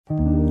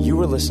You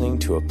are listening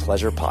to a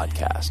Pleasure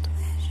podcast.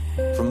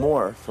 For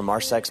more from our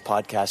Sex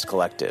Podcast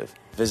Collective,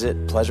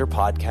 visit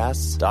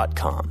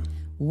pleasurepodcasts.com.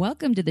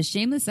 Welcome to the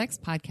Shameless Sex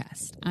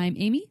Podcast. I'm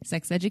Amy,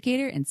 sex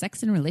educator and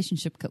sex and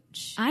relationship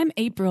coach. I'm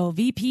April,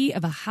 VP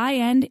of a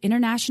high-end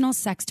international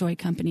sex toy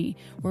company.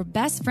 We're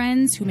best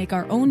friends who make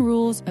our own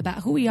rules about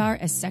who we are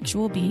as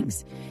sexual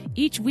beings.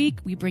 Each week,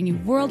 we bring you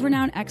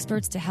world-renowned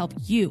experts to help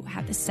you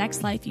have the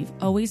sex life you've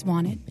always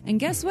wanted. And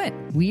guess what?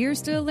 We're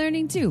still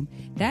learning too.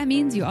 That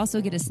means you also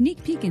get a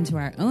sneak peek into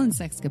our own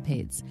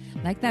sexcapades.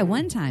 Like that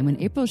one time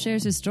when April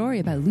shares her story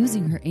about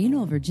losing her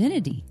anal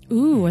virginity.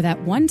 Ooh, or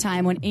that one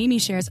time when Amy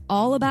shares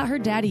all about her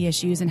daddy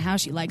issues and how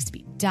she likes to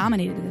be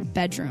dominated in the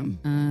bedroom.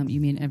 You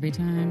mean every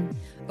time?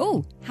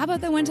 Oh, how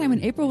about that one time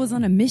when April was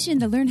on a mission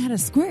to learn how to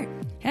squirt?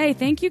 Hey,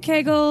 thank you,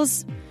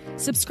 Kegels.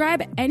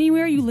 Subscribe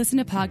anywhere you listen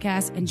to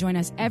podcasts and join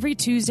us every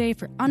Tuesday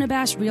for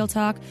unabashed real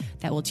talk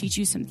that will teach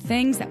you some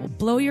things that will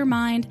blow your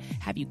mind,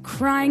 have you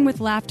crying with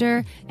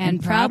laughter,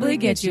 and probably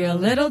get you a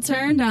little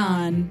turned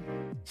on.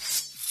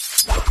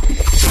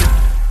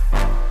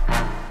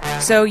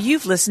 So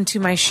you've listened to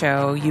my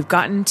show. You've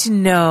gotten to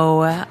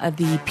know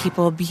the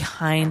people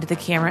behind the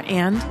camera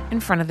and in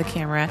front of the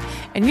camera.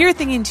 And you're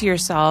thinking to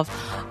yourself,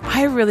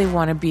 I really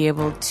want to be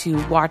able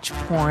to watch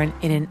porn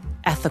in an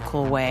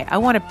ethical way. I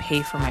want to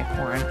pay for my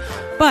porn,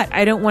 but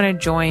I don't want to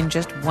join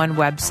just one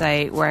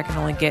website where I can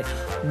only get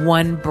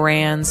one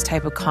brand's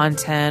type of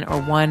content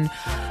or one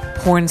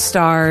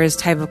Pornstar's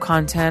type of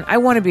content. I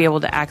want to be able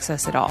to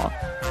access it all.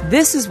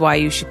 This is why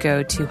you should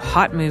go to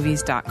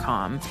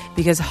hotmovies.com,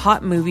 because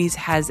Hot Movies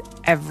has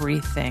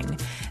everything.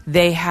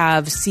 They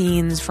have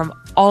scenes from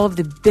all of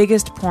the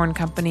biggest porn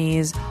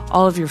companies,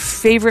 all of your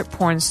favorite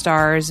porn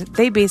stars.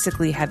 They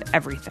basically have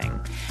everything.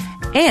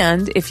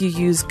 And if you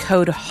use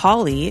code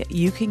HOLLY,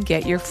 you can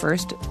get your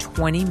first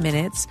 20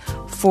 minutes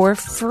for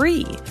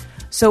free.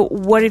 So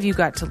what have you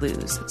got to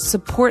lose?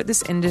 Support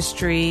this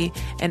industry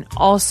and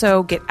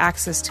also get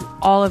access to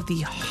all of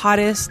the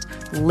hottest,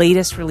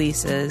 latest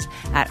releases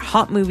at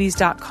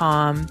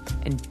hotmovies.com.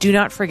 And do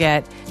not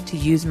forget to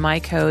use my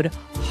code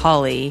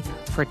HOLLY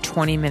for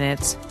 20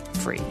 minutes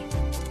free.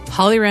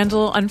 Holly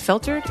Randall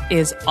Unfiltered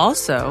is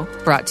also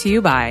brought to you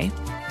by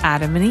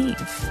Adam and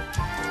Eve.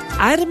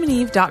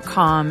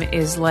 AdamandEve.com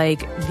is like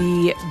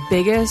the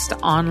biggest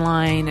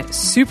online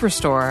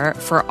superstore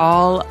for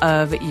all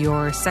of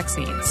your sex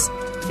needs.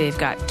 They've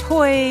got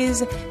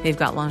toys, they've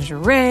got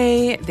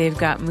lingerie, they've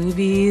got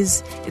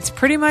movies. It's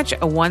pretty much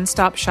a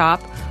one-stop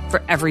shop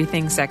for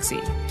everything sexy.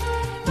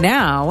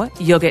 Now,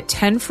 you'll get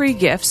 10 free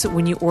gifts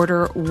when you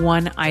order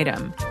one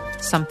item.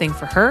 Something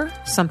for her,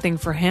 something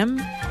for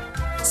him,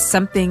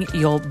 something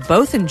you'll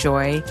both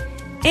enjoy,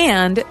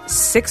 and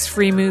 6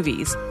 free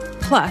movies,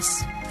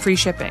 plus free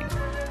shipping.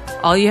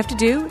 All you have to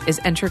do is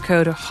enter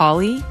code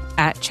HOLLY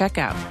at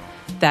checkout.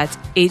 That's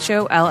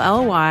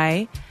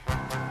HOLLY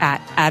at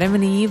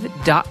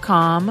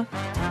adamandeve.com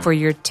for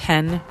your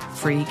 10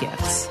 free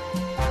gifts.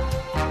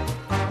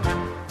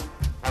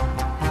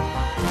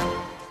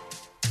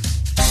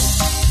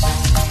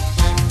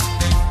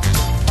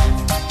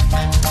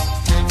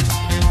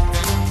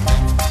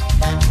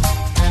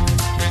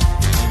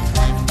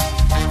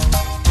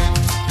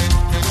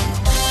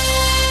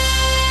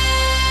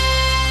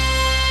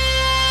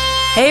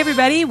 Hey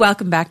everybody,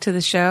 welcome back to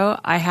the show.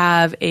 I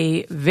have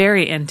a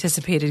very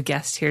anticipated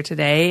guest here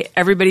today.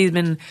 Everybody's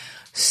been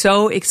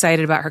so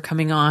excited about her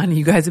coming on.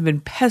 You guys have been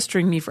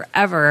pestering me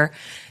forever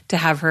to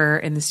have her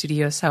in the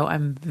studio, so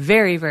I'm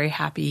very, very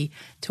happy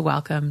to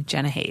welcome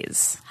Jenna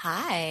Haze.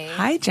 Hi.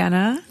 Hi,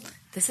 Jenna.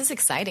 This is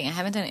exciting. I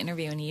haven't done an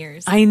interview in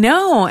years. I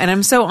know, and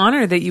I'm so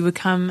honored that you would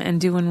come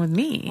and do one with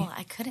me. Well,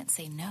 I couldn't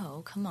say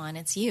no. Come on,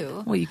 it's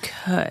you. Well, you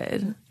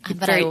could.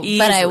 But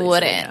I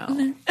wouldn't.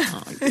 No.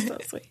 Oh, you're so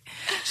sweet.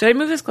 Should I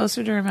move this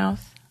closer to her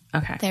mouth?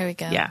 Okay. There we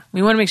go. Yeah.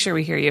 We want to make sure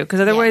we hear you,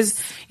 because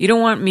otherwise you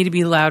don't want me to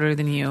be louder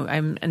than you.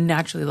 I'm a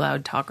naturally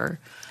loud talker.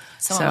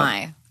 So am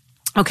I.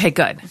 Okay,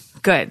 good.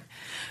 Good.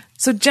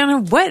 So,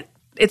 Jenna,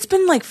 it's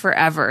been like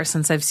forever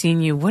since I've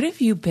seen you. What have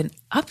you been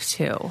up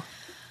to?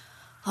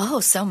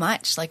 Oh, so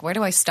much. Like, where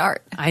do I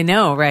start? I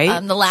know,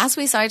 right? The last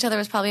we saw each other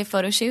was probably a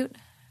photo shoot,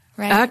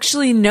 right?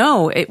 Actually,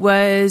 no. It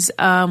was,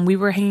 we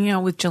were hanging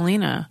out with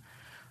Jelena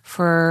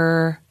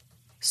for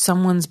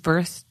someone's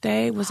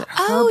birthday. Was it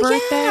her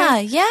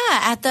birthday? Yeah.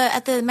 At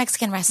the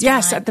Mexican restaurant.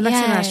 Yes, at the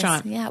Mexican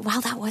restaurant. Yeah. Wow,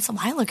 that was a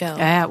while ago.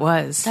 Yeah, it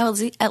was. That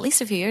was at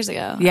least a few years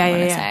ago. Yeah, I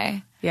wanna yeah.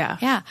 say. Yeah.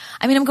 Yeah.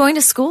 I mean, I'm going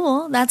to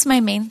school. That's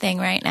my main thing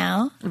right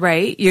now.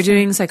 Right. You're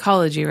doing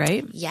psychology,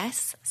 right?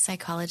 Yes,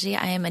 psychology.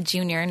 I am a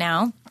junior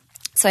now.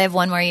 So I have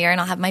one more year and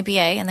I'll have my BA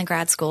and then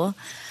grad school.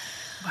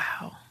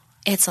 Wow.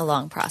 It's a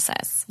long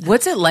process.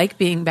 What's it like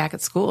being back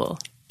at school?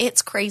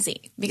 It's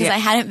crazy because I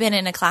hadn't been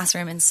in a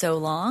classroom in so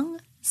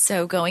long.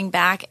 So going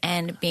back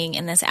and being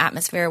in this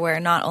atmosphere where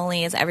not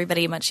only is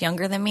everybody much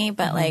younger than me,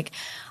 but like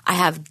I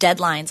have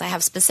deadlines. I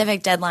have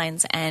specific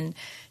deadlines and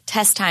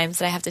test times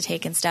that I have to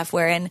take and stuff,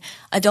 where in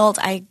adult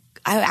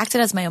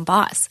acted as my own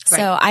boss. Right.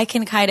 So I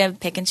can kind of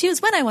pick and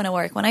choose when I want to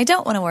work, when I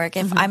don't want to work.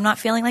 If I'm not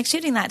feeling like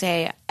shooting that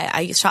day,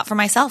 I shot for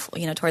myself,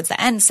 towards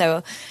the end.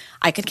 So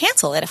I could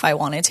cancel it if I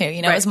wanted to,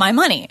 it was my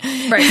money,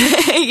 Right.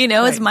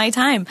 it was my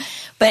time.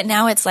 But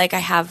now it's like I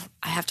have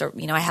to,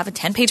 I have a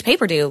 10-page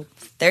paper due.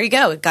 There you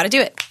go. Got to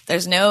do it.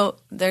 There's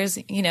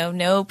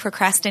no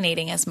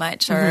procrastinating as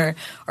much or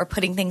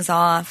putting things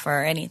off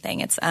or anything.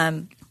 It's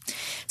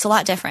a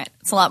lot different.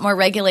 It's a lot more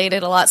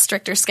regulated, a lot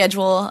stricter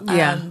schedule.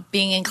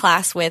 Being in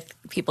class with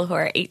people who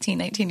are 18,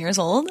 19 years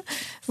old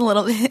is a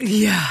little bit.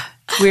 Yeah.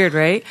 Weird,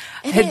 right?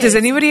 Does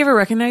anybody ever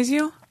recognize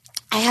you?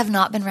 I have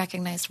not been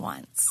recognized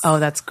once. Oh,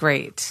 that's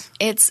great.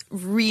 It's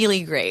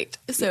really great.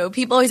 So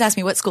people always ask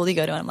me, what school do you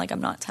go to? And I'm like,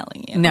 I'm not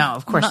telling you. No,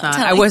 of course not.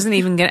 I wasn't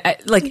even going to,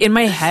 like in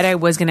my head, I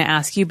was going to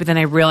ask you, but then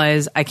I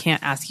realized I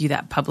can't ask you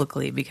that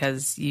publicly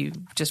because you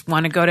just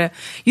want to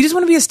you just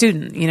want to be a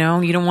student, You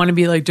don't want to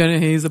be like Jenna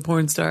Haze, a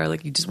porn star.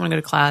 Like you just want to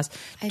go to class,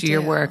 do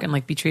your work and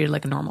like be treated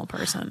like a normal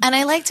person. And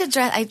I like to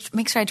dress, I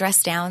make sure I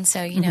dress down.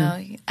 So,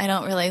 I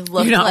don't really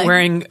look You're not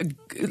wearing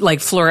like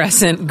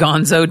fluorescent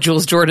Gonzo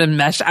Jules Jordan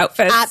mesh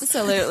outfits.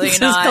 Absolutely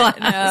not.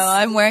 No,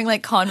 I'm wearing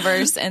like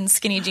Converse and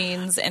skinny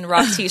jeans and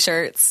rock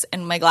t-shirts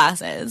and my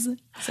glasses.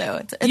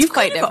 So it's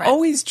quite different. You've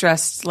always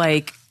dressed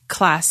like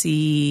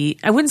classy.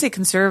 I wouldn't say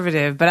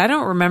conservative, but I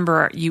don't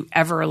remember you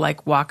ever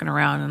like walking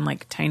around in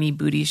like tiny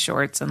booty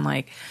shorts and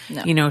like,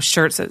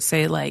 shirts that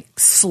say like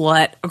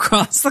slut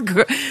across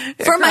the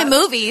For my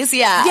movies,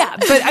 yeah. Yeah,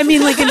 but I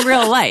mean like in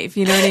real life,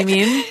 you know what I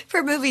mean?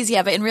 For movies,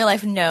 yeah, but in real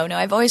life, no.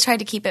 I've always tried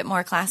to keep it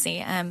more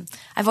classy.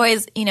 I've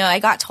always, I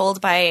got told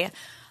by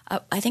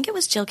I think it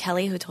was Jill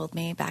Kelly who told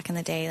me back in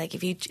the day, like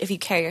if you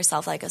carry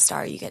yourself like a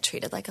star, you get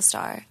treated like a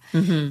star.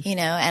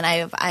 And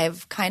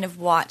I've kind of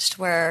watched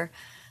where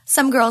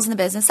some girls in the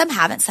business, some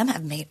haven't, some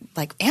have made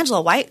like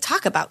Angela White,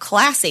 talk about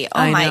classy. Oh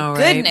I my know,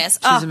 right? goodness.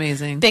 She's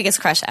amazing. Biggest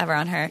crush ever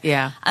on her.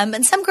 Yeah.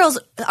 And some girls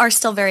are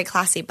still very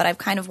classy, but I've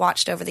kind of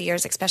watched over the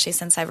years, especially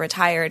since I've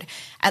retired,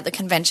 at the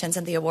conventions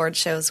and the award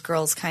shows,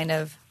 girls kind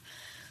of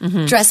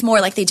dress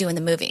more like they do in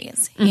the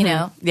movies,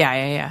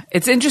 Yeah.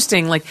 It's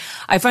interesting. Like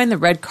I find the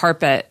red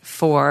carpet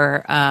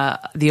for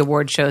the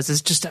award shows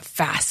is just a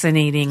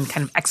fascinating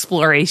kind of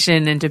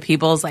exploration into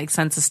people's like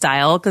sense of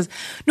style. Because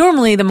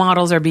normally the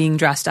models are being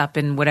dressed up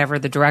in whatever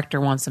the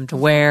director wants them to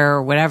wear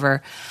or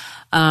whatever.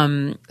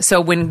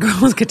 So when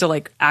girls get to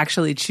like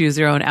actually choose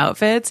their own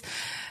outfits,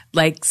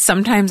 like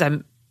sometimes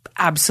I'm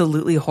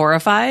absolutely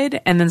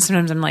horrified, and then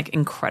sometimes I'm like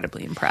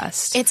incredibly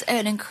impressed. It's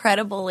an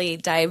incredibly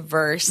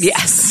diverse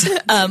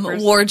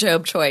Diverse.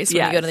 wardrobe choice when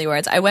Yes. you go to the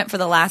awards. I went for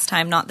the last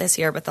time, not this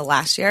year, but the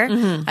last year.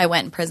 I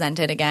went and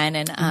presented again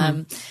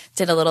and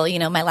did a little,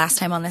 my last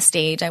time on the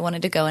stage. I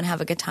wanted to go and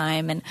have a good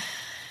time, and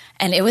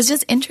it was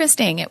just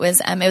interesting. It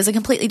was a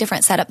completely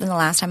different setup than the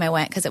last time I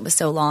went because it was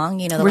so long.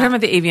 We're talking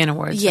about the AVN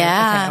Awards. Yeah.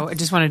 Right? Okay. I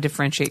just want to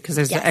differentiate because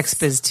there's the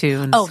XBiz too.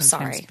 And Oh,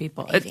 sometimes sorry.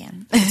 people.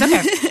 AVN.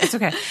 It's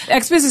okay.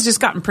 XBiz has just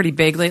gotten pretty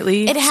big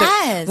lately. It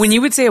has. When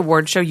you would say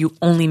award show, you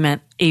only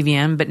meant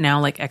AVN, but now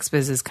like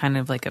XBiz is kind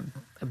of like a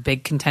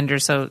big contender.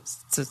 So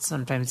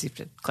sometimes you have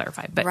to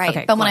clarify. But Right.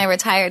 okay, but when I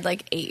retired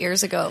like 8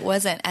 years ago, it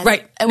wasn't as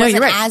Right. It No, wasn't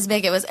you're right. as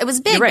big. It was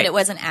big, You're right. but it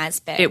wasn't as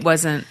big. it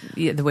wasn't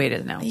the way it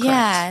is now. Correct.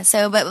 Yeah.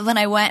 So, but when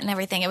I went and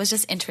everything, it was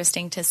just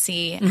interesting to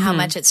see how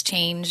much it's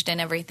changed and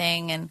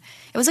everything. And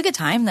it was a good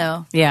time,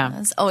 though. Yeah. It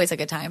was always a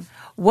good time.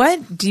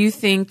 What do you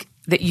think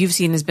that you've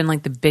seen has been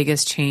like the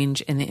biggest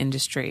change in the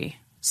industry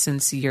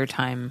since your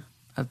time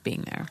of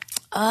being there?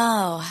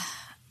 Oh,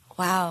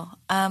 wow.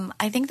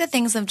 I think that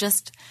things have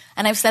just,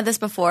 and I've said this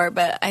before,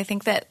 but I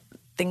think that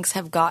things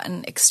have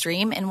gotten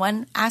extreme in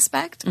one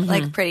aspect,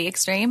 like pretty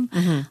extreme.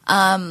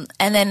 And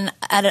then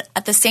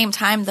at the same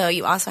time, though,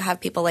 you also have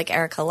people like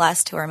Erica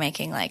Lust who are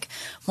making like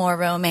more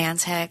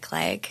romantic,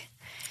 like,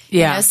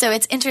 so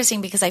it's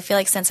interesting because I feel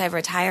like since I've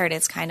retired,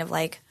 it's kind of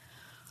like,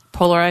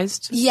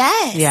 Polarized?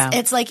 yes. Yeah.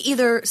 It's like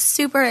either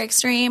super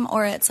extreme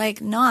or it's like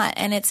not.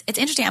 And it's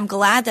interesting. I'm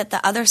glad that the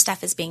other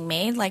stuff is being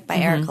made, like by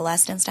Erica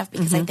Lust and stuff,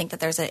 because I think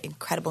that there's an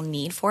incredible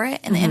need for it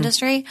in the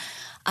industry.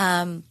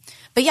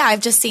 But yeah,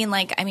 I've just seen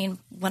like, I mean,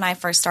 when I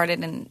first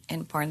started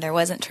in porn, there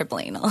wasn't triple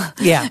anal.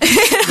 Yeah.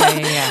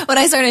 When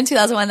I started in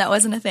 2001, that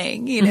wasn't a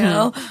thing,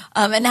 know?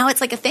 And now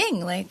it's like a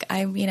thing. Like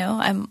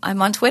I'm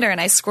on Twitter and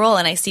I scroll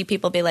and I see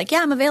people be like, yeah,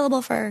 I'm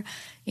available for,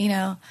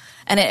 and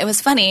it was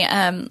funny.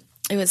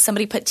 It was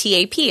somebody put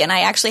TAP, and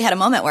I actually had a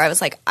moment where I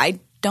was like, I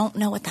don't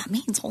know what that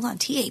means. Hold on,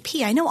 TAP.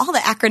 I know all the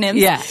acronyms.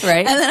 Yeah,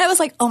 right. And then I was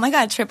like, oh my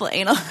God, triple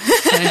anal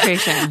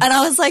Penetration. And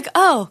I was like,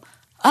 oh,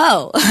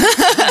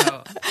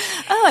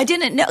 I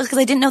didn't know, because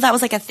I didn't know that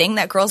was like a thing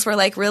that girls were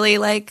like really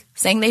like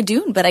saying they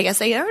do, but I guess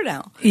they are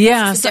now.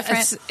 Yeah, It's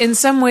different. in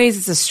some ways,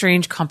 it's a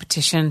strange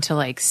competition to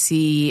like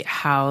see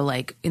how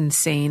like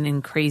insane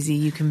and crazy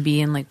you can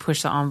be and like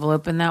push the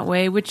envelope in that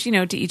way. Which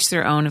to each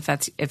their own. If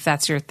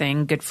that's your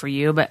thing, good for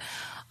you. But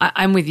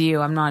I'm with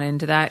you. I'm not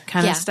into that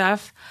kind of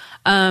stuff.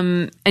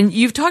 And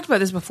you've talked about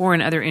this before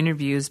in other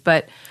interviews,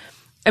 but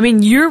I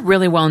mean, you're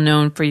really well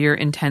known for your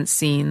intense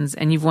scenes,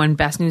 and you've won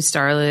Best New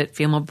Starlet,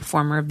 Female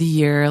Performer of the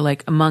Year,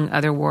 like among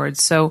other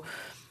awards. So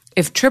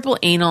if triple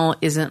anal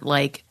isn't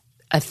like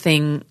a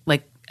thing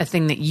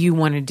that you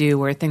want to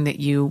do or a thing that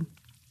you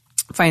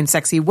find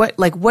sexy,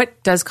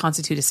 what does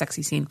constitute a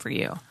sexy scene for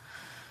you?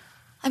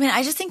 I mean,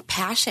 I just think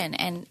passion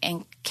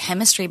and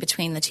chemistry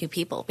between the two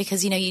people,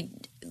 because, you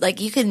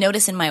could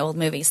notice in my old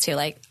movies too,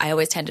 like I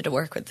always tended to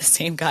work with the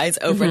same guys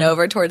over and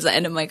over towards the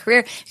end of my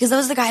career, because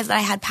those are the guys that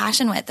I had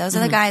passion with. Those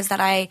are the guys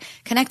that I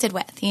connected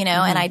with, and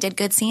I did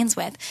good scenes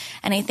with.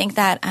 And I think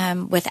that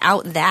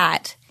without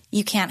that,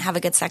 you can't have a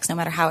good sex no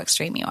matter how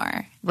extreme you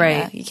are.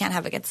 Right. You can't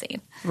have a good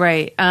scene.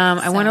 Right.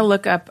 I want to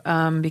look up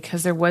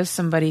because there was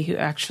somebody who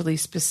actually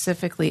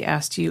specifically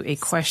asked you a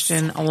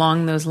question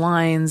along those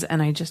lines,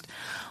 and I just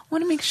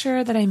want to make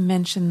sure that I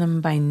mention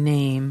them by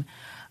name.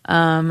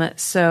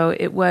 So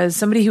it was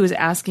somebody who was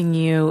asking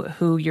you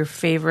who your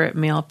favorite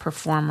male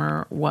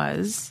performer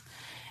was,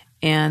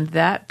 and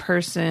that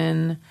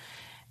person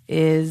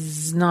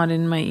is not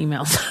in my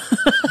emails.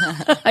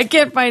 I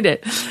can't find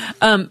it.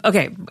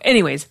 Okay.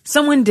 Anyways,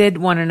 someone did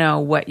want to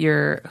know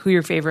who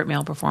your favorite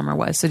male performer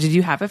was. So did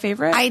you have a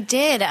favorite? I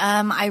did.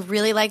 I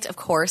really liked, of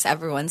course,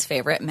 everyone's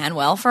favorite,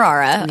 Manuel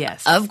Ferrara.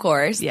 Yes. Of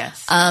course.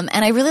 Yes. And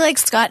I really liked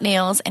Scott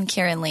Nails and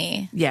Kieran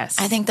Lee. Yes.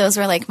 I think those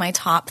were like my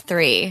top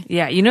three.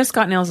 Yeah.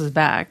 Scott Nails is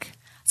back.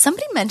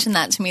 Somebody mentioned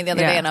that to me the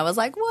other day, and I was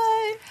like,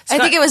 what?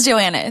 Scott, I think it was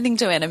Joanna. I think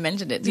Joanna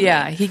mentioned it to me.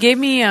 Yeah.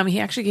 He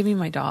actually gave me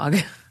my dog.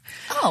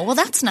 Oh, well,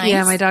 that's nice.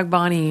 Yeah, my dog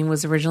Bonnie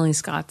was originally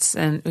Scott's,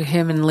 and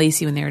him and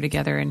Lacey when they were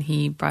together, and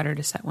he brought her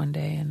to set one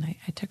day, and I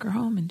took her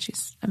home, and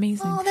she's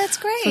amazing. Oh, that's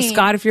great. So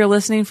Scott, if you're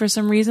listening for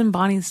some reason,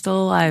 Bonnie's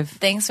still alive.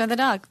 Thanks for the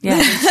dog.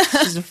 Yeah,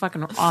 she's a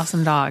fucking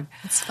awesome dog.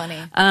 That's funny.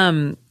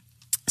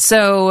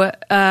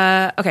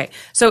 Okay.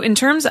 So in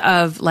terms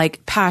of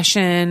like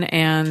passion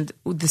and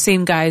the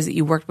same guys that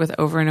you worked with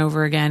over and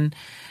over again,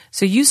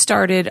 so you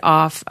started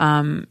off,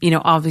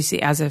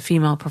 obviously as a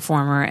female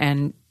performer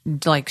and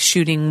like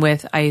shooting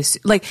with ice.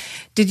 Like,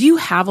 did you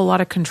have a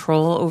lot of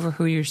control over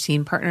who your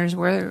scene partners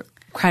were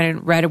kind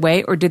of right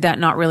away, or did that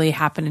not really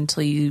happen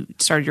until you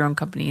started your own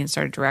company and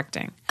started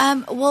directing?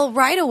 Well,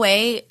 right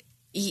away,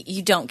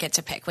 you don't get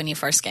to pick when you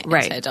first get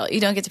into adult.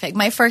 You don't get to pick.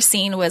 My first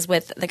scene was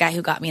with the guy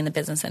who got me in the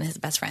business and his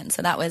best friend.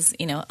 So that was,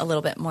 a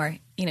little bit more,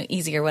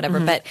 easy or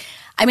whatever. But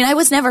I mean, I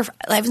was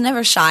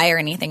never shy or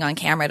anything on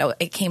camera.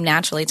 It came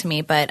naturally to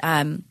me. But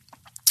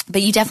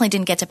you definitely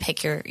didn't get to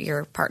pick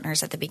your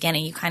partners at the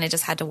beginning. You kind of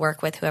just had to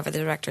work with whoever the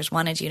directors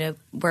wanted you to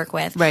work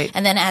with. Right.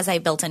 And then as I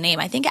built a name,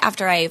 I think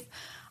after I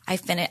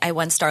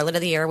won Starlet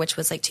of the Year, which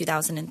was like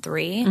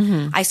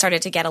 2003. I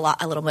started to get a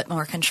little bit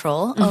more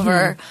control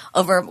over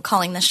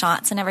calling the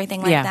shots and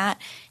everything like that.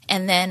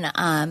 And then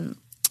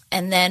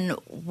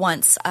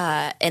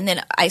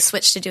I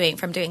switched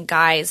from doing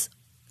guys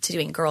to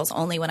doing girls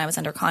only when I was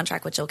under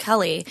contract with Jill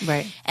Kelly.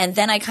 Right. And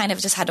then I kind of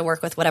just had to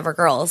work with whatever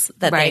girls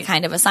that they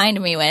kind of assigned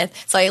me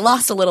with. So I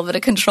lost a little bit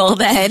of control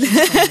then.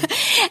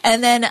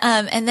 And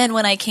then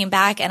when I came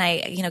back and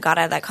I, got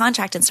out of that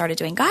contract and started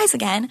doing guys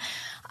again,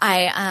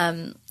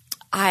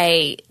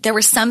 there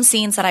were some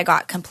scenes that I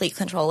got complete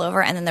control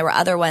over, and then there were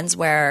other ones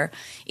where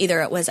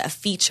either it was a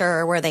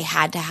feature where they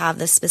had to have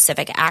the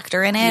specific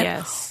actor in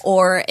it,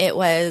 or it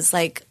was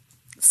like,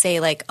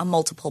 say, like a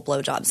multiple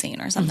blowjob scene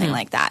or something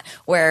like that,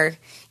 where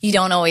you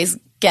don't always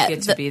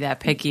get to be that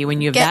picky when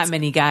you have that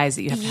many guys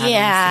that you have to have.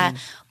 Yeah,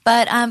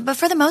 but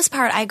for the most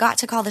part, I got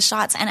to call the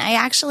shots, and I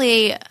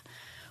actually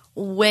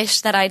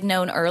wish that I'd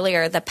known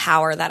earlier the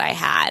power that I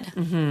had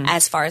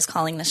as far as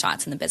calling the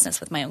shots in the business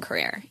with my own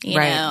career. You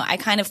know, I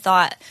kind of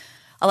thought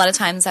a lot of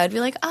times I would be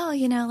like, oh,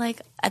 like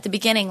at the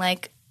beginning,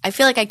 like I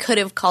feel like I could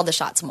have called the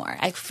shots more.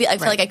 I feel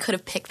like I could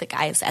have picked the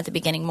guys at the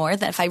beginning more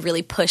than if I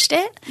really pushed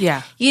it.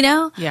 Yeah.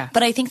 Yeah.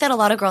 But I think that a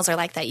lot of girls are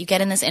like that. You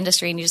get in this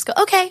industry and you just go,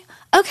 okay.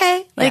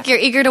 Like you're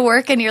eager to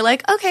work and you're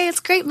like, okay,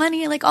 it's great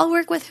money. Like I'll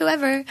work with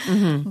whoever.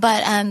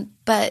 But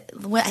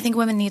I think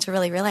women need to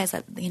really realize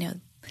that,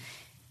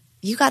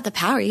 you got the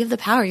power. You have the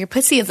power. Your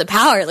pussy is the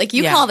power. Like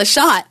you call the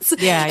shots.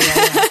 Yeah.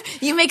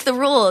 You make the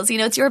rules.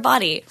 It's your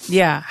body.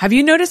 Yeah. Have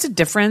you noticed a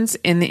difference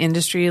in the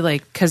industry?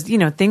 Like, because,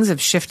 things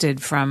have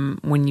shifted from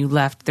when you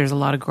left. There's a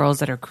lot of girls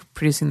that are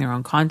producing their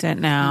own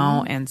content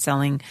now and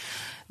selling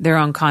their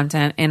own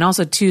content. And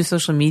also, too,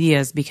 social media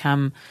has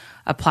become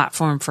a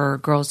platform for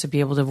girls to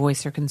be able to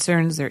voice their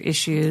concerns, their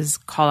issues,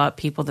 call out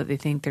people that they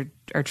think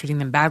are treating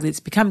them badly. It's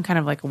become kind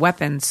of like a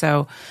weapon.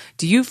 So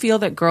do you feel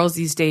that girls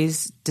these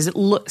days, does it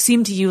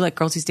seem to you like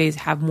girls these days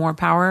have more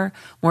power,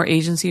 more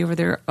agency over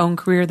their own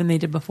career than they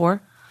did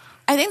before?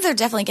 I think they're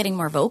definitely getting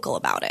more vocal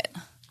about it.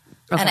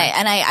 Okay.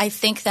 And I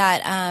think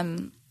that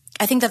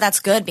that's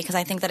good, because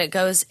I think that it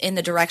goes in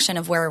the direction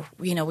of where,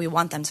 we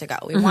want them to go.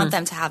 We want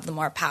them to have the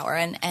more power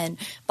and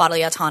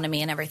bodily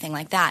autonomy and everything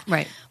like that.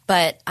 Right.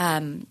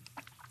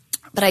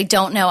 But I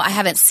don't know. I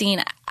haven't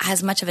seen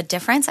as much of a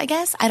difference, I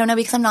guess. I don't know,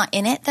 because I'm not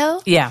in it,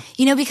 though. Yeah.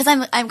 Because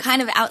I'm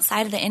kind of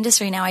outside of the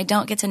industry now. I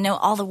don't get to know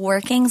all the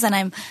workings,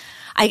 and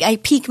I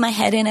peek my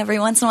head in every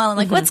once in a while. I'm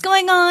like, what's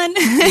going on?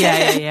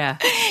 Yeah.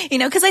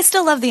 Because I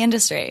still love the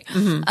industry.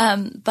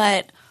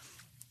 But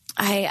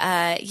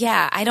I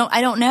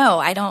don't know.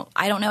 I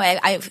don't know.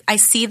 I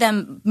see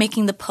them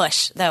making the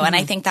push though, and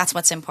I think that's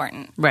what's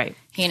important. Right.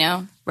 You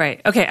know?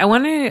 Right. Okay. I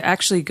want to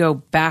actually go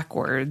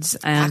backwards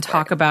and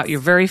talk about your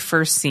very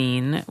first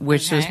scene,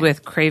 which was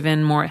with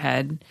Craven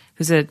Moorhead,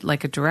 who's a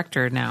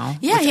director now.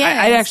 Yeah,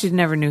 I actually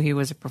never knew he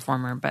was a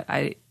performer, but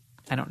I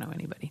don't know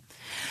anybody.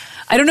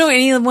 I don't know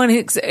anybody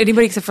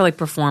except for like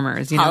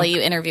performers. Holly, you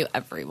interview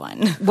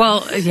everyone.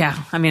 Well,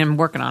 yeah. I mean, I'm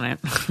working on it.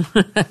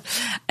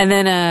 And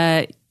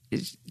then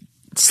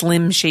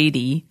Slim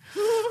Shady.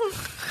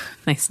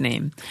 Nice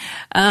name.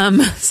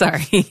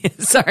 Sorry.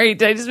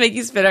 Did I just make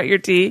you spit out your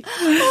tea?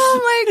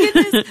 Oh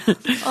my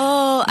goodness.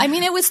 Oh, I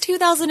mean, it was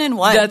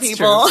 2001. That's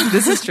people. True.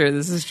 This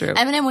is true.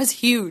 Eminem was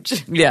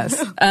huge.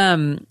 Yes.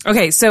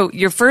 Okay. So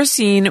your first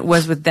scene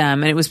was with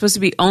them, and it was supposed to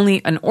be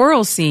only an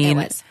oral scene.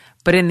 It was.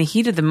 But in the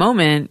heat of the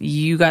moment,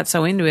 you got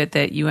so into it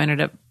that you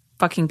ended up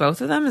fucking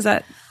both of them. Is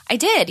that? I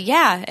did.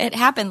 Yeah. It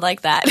happened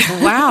like that.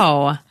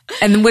 Wow.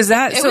 And was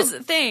that? It was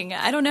a thing.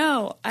 I don't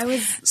know.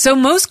 So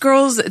most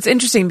girls, it's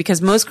interesting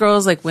because most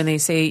girls, like when they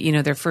say,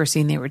 their first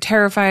scene, they were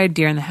terrified,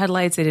 deer in the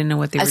headlights. They didn't know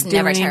what they were doing. I was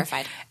never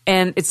terrified.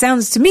 And it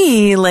sounds to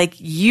me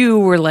like you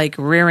were like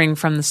rearing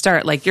from the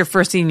start. Like your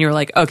first scene, you were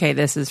like, okay,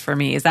 this is for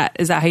me. Is that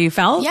how you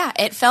felt? Yeah.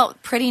 It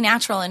felt pretty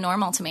natural and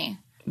normal to me.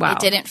 Wow. It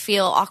didn't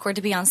feel awkward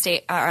to be on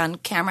stage or on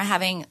camera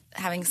having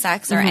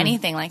sex or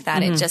anything like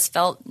that. It just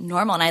felt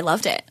normal and I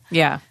loved it.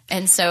 Yeah.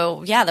 And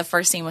so, the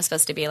first scene was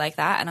supposed to be like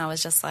that. And I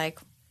was just like,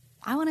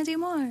 I want to do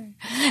more.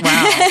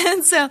 Wow.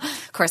 And so,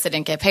 of course, I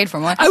didn't get paid for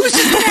more. I was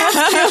just going to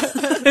ask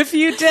you if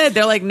you did.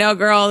 They're like, no,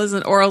 girl, this is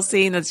an oral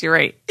scene. That's your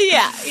rate.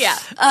 Yeah.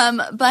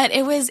 But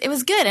it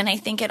was good. And I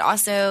think it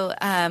also,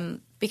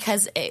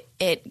 because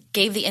it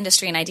gave the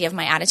industry an idea of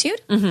my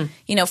attitude,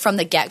 from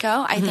the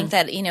get-go. I think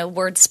that,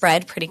 word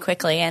spread pretty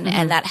quickly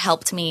and that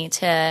helped me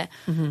to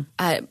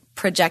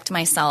project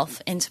myself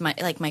into my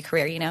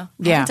career, I haven't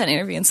done an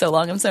interview in so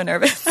long. I'm so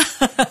nervous.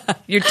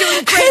 You're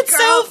doing great, It's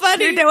girl. so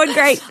funny. You're doing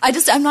great.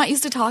 I'm not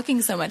used to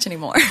talking so much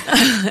anymore.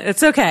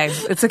 It's okay.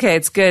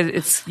 It's good.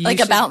 It's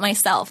about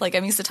myself. Like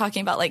I'm used to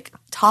talking about like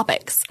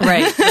topics.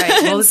 Right.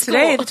 Well,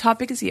 today the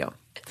topic is you.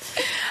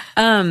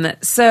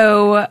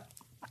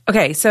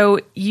 So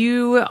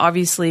you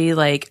obviously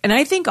and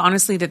I think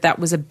honestly that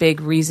was a big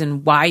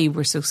reason why you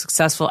were so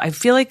successful. I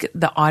feel like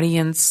the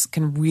audience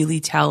can really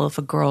tell if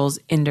a girl's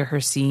into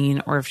her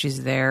scene or if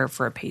she's there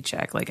for a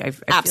paycheck. I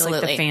feel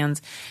like the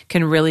fans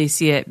can really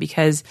see it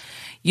because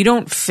you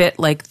don't fit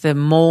like the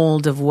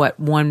mold of what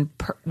one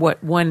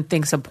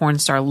thinks a porn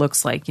star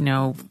looks like,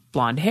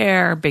 blonde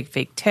hair, big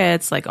fake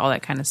tits, like all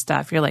that kind of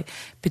stuff. You're like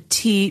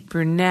petite,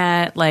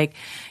 brunette,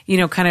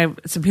 kind of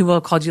some people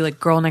have called you like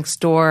girl next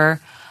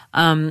door.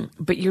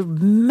 But you're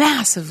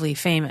massively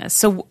famous.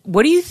 So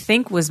what do you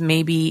think do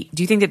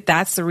you think that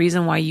that's the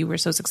reason why you were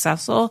so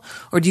successful?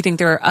 Or do you think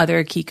there are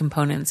other key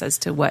components as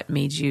to what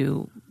made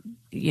you,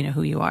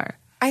 who you are?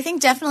 I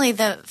think definitely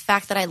the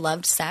fact that I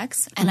loved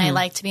sex and I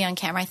like to be on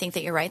camera. I think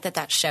that you're right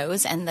that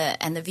shows and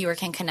the viewer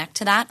can connect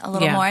to that a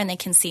little more and they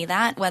can see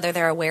that whether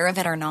they're aware of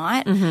it or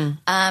not.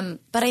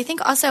 But I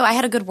think also I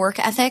had a good work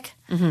ethic.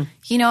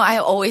 I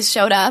always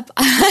showed up.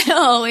 I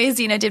always,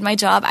 did my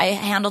job. I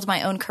handled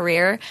my own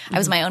career. I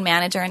was my own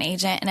manager and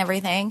agent and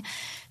everything.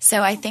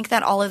 So I think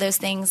that all of those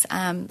things,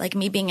 like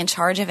me being in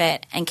charge of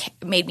it and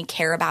made me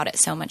care about it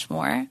so much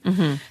more.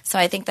 So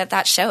I think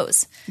that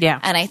shows. Yeah.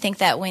 And I think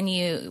that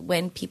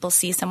when people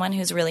see someone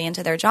who's really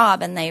into their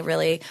job and they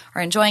really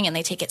are enjoying it and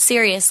they take it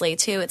seriously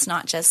too, it's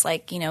not just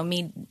like,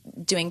 me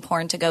doing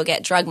porn to go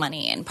get drug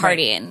money and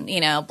party and,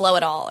 blow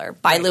it all or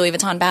buy Louis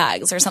Vuitton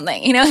bags or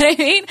something. You know what I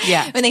mean?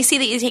 Yeah. When they see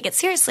that you take it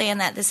seriously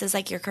and that this is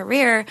like your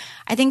career,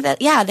 I think that,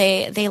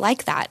 they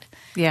like that.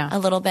 Yeah. A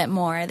little bit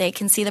more. They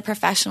can see the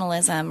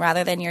professionalism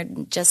rather than you're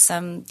just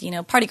some,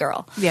 party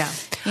girl. Yeah.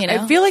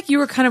 I feel like you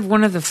were kind of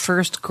one of the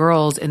first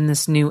girls in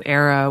this new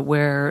era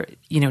where,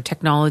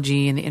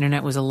 technology and the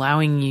internet was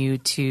allowing you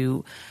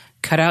to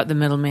cut out the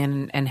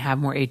middleman and have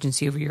more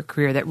agency over your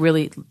career that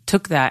really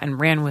took that and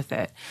ran with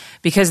it.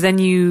 Because then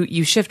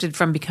you shifted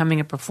from becoming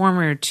a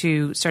performer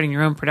to starting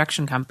your own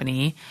production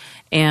company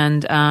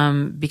and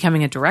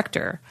becoming a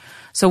director.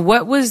 So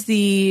what do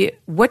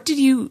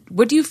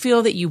you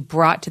feel that you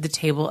brought to the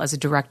table as a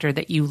director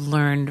that you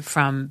learned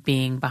from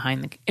being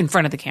in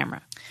front of the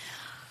camera?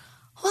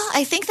 Well,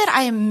 I think that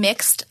I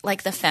mixed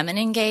like the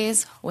feminine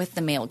gaze with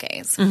the male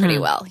gaze pretty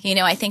well.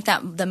 I think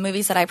that the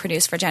movies that I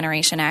produced for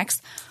Generation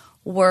X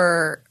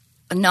were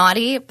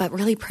naughty but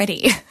really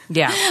pretty.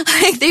 Yeah.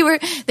 Like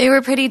they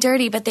were pretty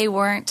dirty, but they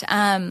weren't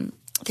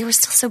they were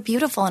still so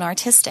beautiful and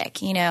artistic,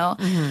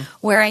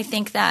 Where I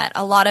think that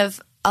a lot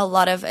of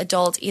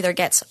adult either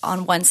gets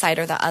on one side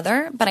or the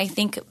other. But I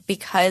think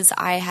because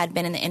I had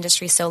been in the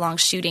industry so long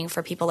shooting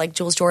for people like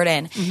Jules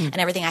Jordan and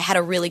everything, I had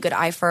a really good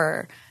eye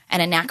for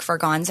and a knack for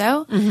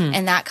gonzo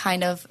and that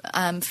kind of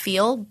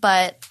feel.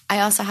 But I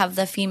also have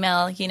the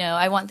female,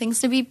 I want things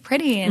to be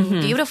pretty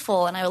and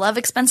beautiful, and I love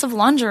expensive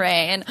lingerie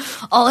and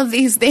all of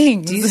these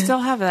things. Do you still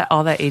have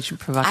all that agent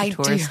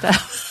provocateur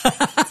stuff?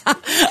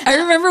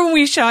 I remember when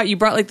we shot, you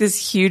brought like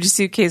this huge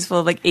suitcase full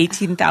of like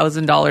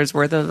 $18,000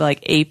 worth of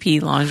like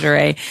AP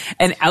lingerie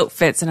and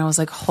outfits. And I was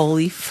like,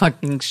 holy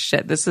fucking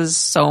shit. This is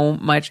so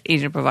much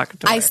Agent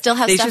Provocateur. I still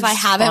have stuff I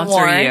haven't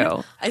worn.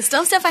 I still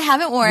have stuff I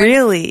haven't worn.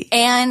 Really?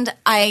 And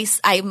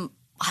I'm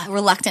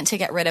reluctant to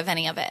get rid of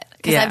any of it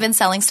because I've been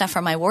selling stuff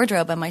from my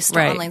wardrobe and my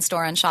store, online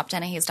store on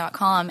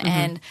shopjennahaze.com.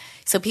 And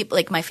so people,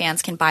 like my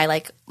fans, can buy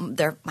like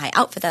my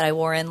outfit that I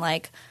wore in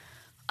like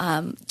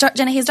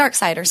Jenna Haze Dark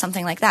Side or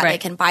something like that. They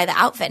can buy the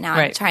outfit now.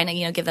 I'm trying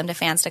to give them to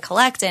fans to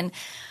collect, and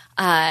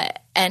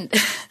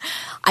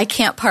I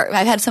can't part.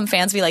 I've had some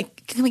fans be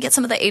like, "Can we get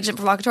some of the Agent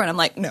Provocateur?" And I'm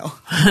like, "No,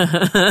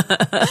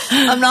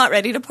 I'm not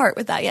ready to part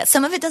with that yet."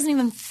 Some of it doesn't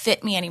even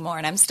fit me anymore,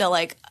 and I'm still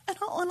like, "I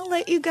don't want to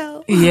let you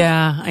go."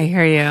 Yeah, I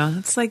hear you.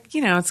 It's like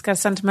it's got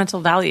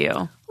sentimental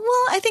value.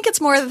 Well, I think it's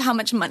more of how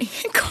much money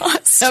it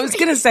costs. I was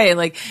going to say,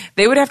 like,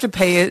 they would have to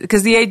pay it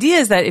because the idea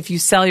is that if you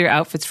sell your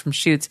outfits from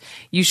shoots,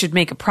 you should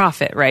make a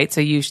profit, right?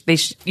 So you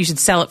should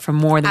sell it for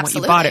more than what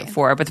you bought it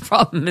for. But the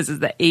problem is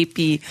that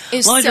AP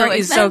lingerie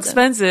is so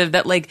expensive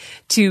that like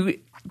to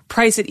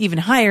price it even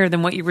higher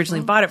than what you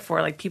originally bought it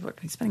for, like people are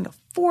spending a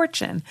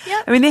fortune.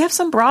 Yep. I mean, they have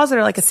some bras that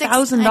are like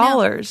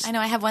 $1,000. I know.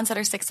 I have ones that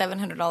are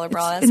 $600-$700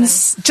 bras.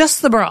 It's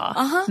just the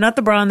bra, not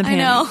the bra and the panty. I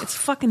know. It's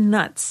fucking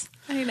nuts.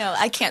 I know.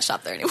 I can't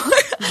shop there anymore.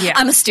 Yeah.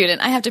 I'm a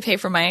student. I have to pay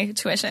for my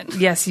tuition.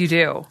 Yes, you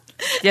do.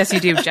 Yes, you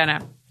do,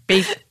 Jenna.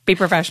 Be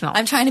professional.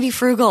 I'm trying to be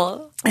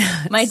frugal.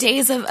 My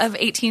days of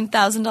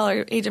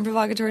 $18,000 Agent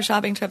Provocateur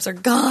shopping trips are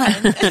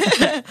gone.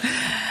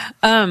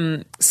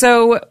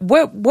 So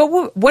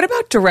what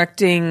about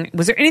directing?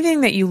 Was there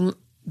anything that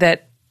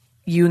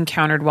you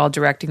encountered while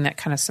directing that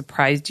kind of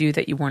surprised you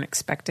that you weren't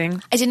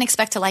expecting? I didn't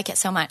expect to like it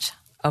so much.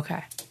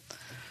 Okay.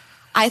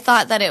 I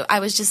thought that I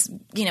was just,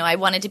 I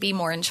wanted to be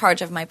more in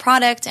charge of my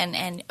product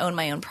and own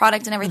my own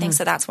product and everything.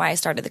 So that's why I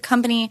started the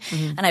company.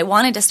 And I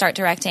wanted to start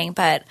directing,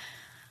 but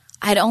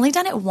I'd only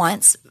done it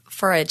once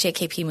for a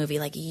JKP movie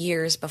like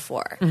years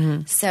before.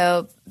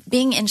 So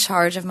being in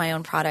charge of my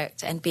own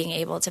product and being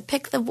able to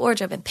pick the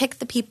wardrobe and pick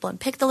the people and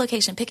pick the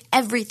location, pick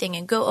everything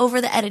and go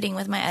over the editing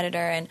with my editor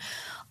and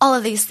all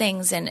of these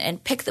things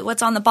and pick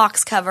what's on the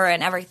box cover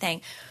and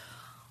everything.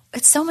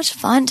 It's so much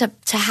fun to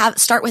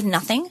start with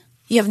nothing.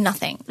 You have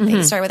nothing that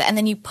you start with, and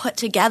then you put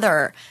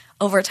together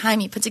over time.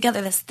 You put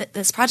together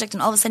this project,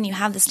 and all of a sudden you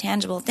have this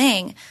tangible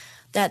thing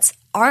that's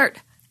art,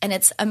 and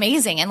it's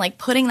amazing. And like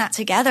putting that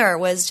together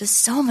was just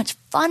so much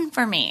fun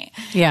for me.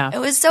 Yeah, it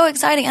was so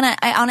exciting, and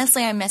I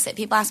honestly miss it.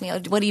 People ask me,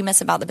 "What do you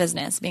miss about the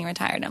business, being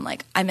retired?" And I'm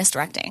like, I miss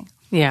directing.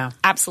 Yeah,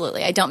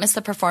 absolutely. I don't miss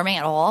the performing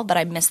at all, but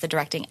I miss the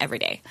directing every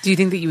day. Do you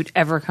think that you would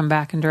ever come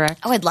back and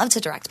direct? Oh, I'd love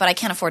to direct, but I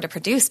can't afford to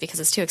produce because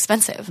it's too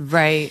expensive.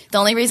 Right. The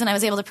only reason I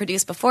was able to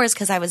produce before is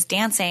because I was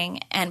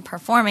dancing and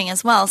performing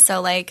as well. So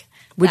like,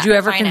 would you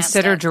ever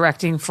consider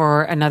directing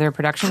for another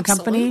production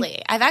company?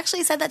 Absolutely. I've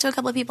actually said that to a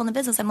couple of people in the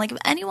business. I'm like, if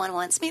anyone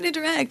wants me to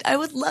direct, I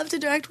would love to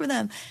direct for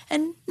them.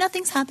 And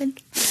nothing's happened.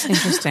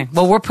 Interesting.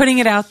 Well, we're putting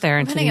it out there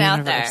into the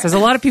universe. There's a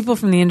lot of people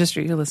from the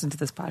industry who listen to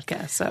this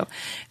podcast. So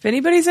if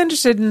anybody's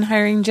interested in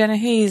hiring Jenna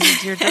Haze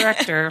as your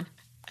director,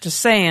 just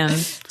saying.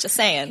 Just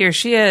saying. Here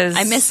she is.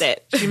 I miss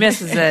it. She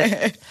misses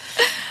it.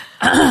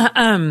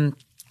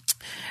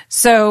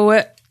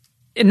 So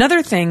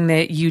another thing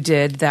that you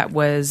did that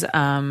was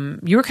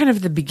you were kind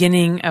of the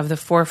beginning of the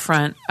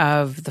forefront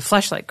of the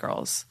Fleshlight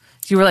Girls.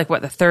 You were like,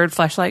 what, the third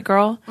Fleshlight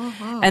Girl?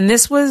 And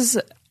this was,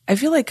 I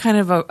feel like, kind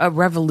of a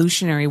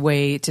revolutionary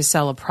way to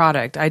sell a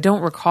product. I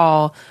don't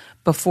recall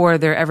before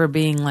there ever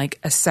being like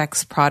a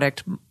sex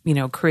product,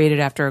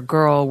 created after a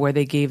girl where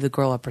they gave the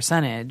girl a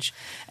percentage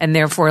and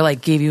therefore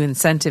like gave you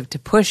incentive to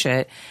push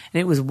it. And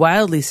it was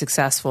wildly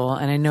successful.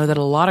 And I know that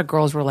a lot of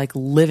girls were like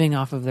living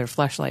off of their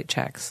Fleshlight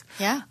checks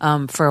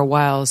for a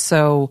while.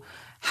 So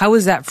how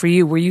was that for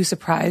you? Were you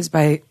surprised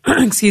by,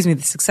 the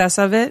success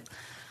of it?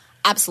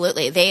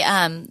 Absolutely.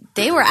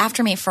 They were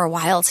after me for a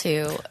while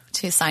to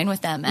sign with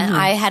them. And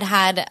I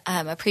had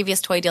a previous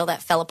toy deal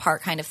that fell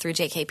apart kind of through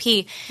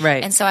JKP.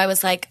 Right. And so I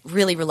was like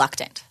really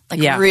reluctant.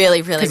 Really,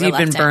 really reluctant. Because you'd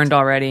been burned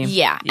already.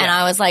 Yeah. And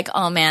I was like,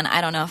 oh man,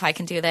 I don't know if I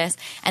can do this.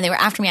 And they were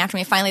after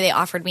me. Finally, they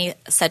offered me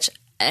such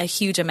a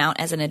huge amount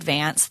as an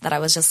advance that I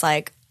was just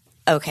like,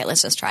 okay,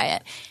 let's just try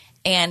it.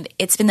 And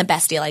it's been the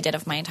best deal I did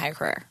of my entire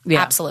career.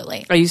 Yeah.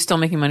 Absolutely. Are you still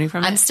making money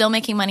from it? I'm still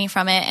making money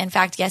from it. In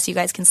fact, yes, you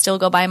guys can still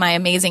go buy my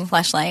amazing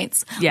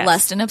fleshlights,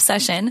 Lust and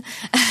Obsession.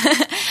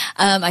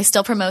 I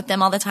still promote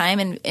them all the time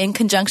and in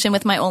conjunction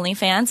with my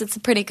OnlyFans. It's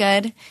pretty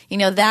good.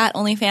 That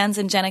OnlyFans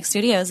and Gen X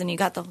Studios, and you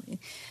got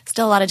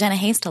still a lot of Jenna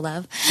Haze to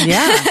love.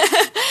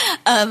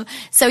 Yeah.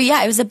 So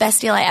yeah, it was the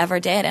best deal I ever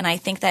did. And I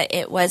think that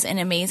it was an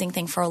amazing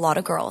thing for a lot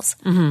of girls.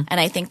 And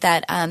I think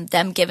that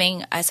them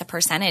giving us a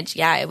percentage,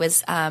 it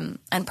was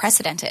unprecedented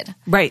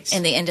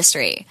in the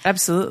industry.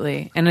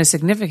 Absolutely. And a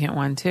significant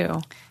one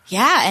too.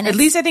 Yeah, and At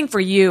least I think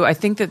for you, I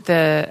think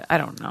that I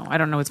don't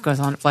know what goes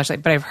on at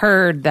Fleshlight, but I've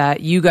heard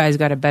that you guys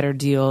got a better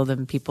deal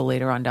than people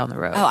later on down the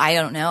road. Oh, I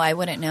don't know. I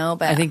wouldn't know,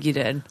 but I think you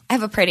did. I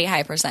have a pretty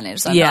high percentage,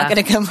 so I'm not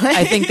going to complain.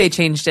 I think they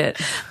changed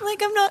it.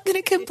 Like, I'm not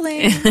going to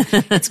complain.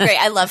 It's great.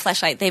 I love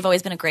Fleshlight. They've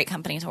always been a great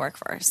company to work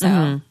for.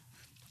 So,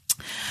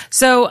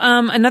 So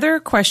another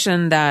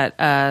question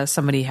that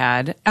somebody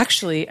had,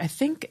 actually, I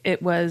think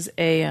it was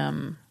a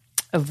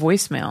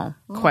voicemail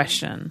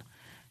question.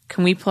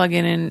 Can we plug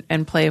in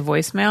and play a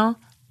voicemail?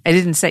 I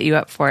didn't set you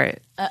up for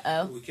it.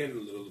 Uh-oh. We can do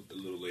a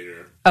little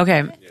later.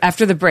 Okay,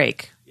 after the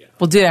break. Yeah.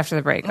 We'll do it after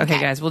the break. Okay,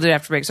 guys, we'll do it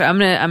after the break. So I'm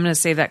gonna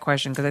save that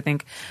question because I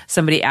think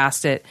somebody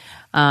asked it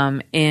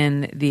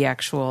in the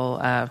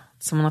actual.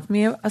 Someone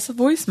left us a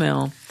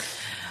voicemail.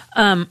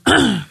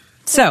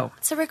 So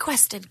It's a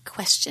requested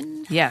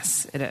question.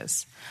 yes, it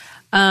is.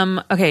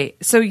 Okay,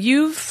 so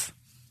you've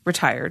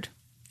retired.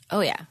 Oh,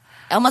 yeah.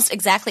 Almost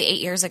exactly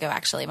 8 years ago,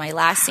 actually. My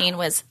last scene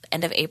was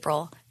end of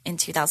April in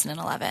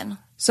 2011.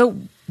 So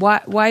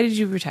why did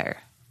you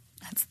retire?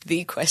 That's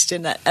the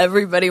question that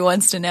everybody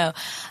wants to know.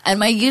 And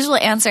my usual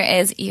answer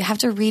is you have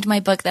to read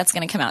my book that's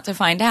going to come out to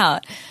find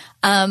out.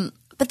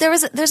 But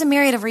there's a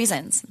myriad of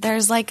reasons.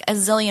 There's like a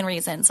zillion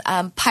reasons.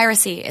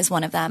 Piracy is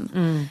one of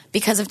them.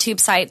 Because of tube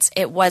sites,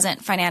 it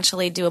wasn't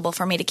financially doable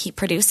for me to keep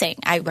producing.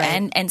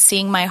 And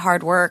seeing my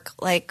hard work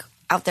like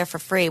out there for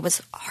free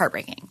was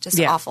heartbreaking, just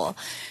awful.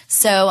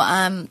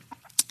 So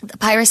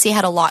piracy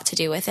had a lot to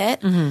do with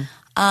it.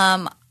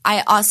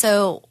 I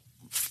also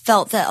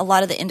felt that a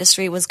lot of the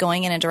industry was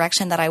going in a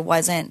direction that I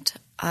wasn't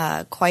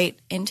quite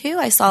into.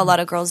 I saw a lot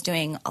of girls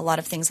doing a lot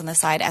of things on the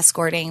side,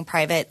 escorting,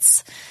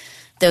 privates,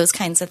 those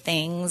kinds of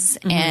things,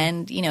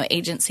 and, you know,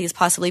 agencies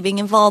possibly being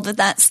involved with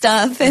that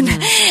stuff. And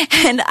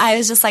I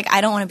was just like,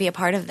 I don't want to be a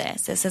part of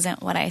this. This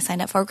isn't what I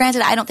signed up for.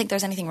 Granted, I don't think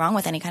there's anything wrong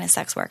with any kind of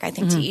sex work. I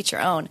think to each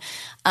your own.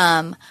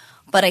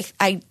 But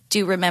I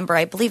do remember,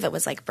 I believe it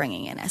was like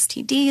bringing in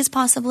STDs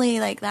possibly,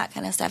 like that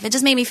kind of stuff. It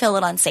just made me feel a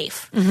little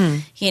unsafe,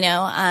 you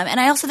know. And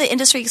I also, the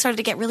industry started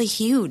to get really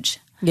huge.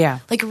 Yeah.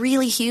 Like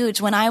really huge.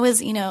 When I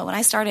was, you know, when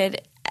I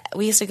started,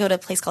 we used to go to a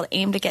place called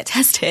AIM to get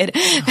tested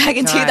back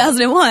in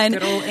 2001.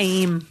 Good old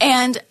AIM.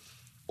 And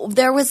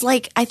there was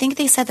like, I think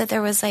they said that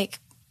there was like,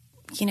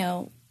 you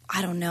know,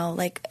 I don't know,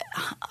 like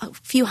a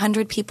few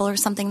hundred people or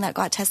something that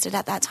got tested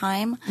at that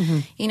time,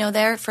 you know,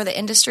 there for the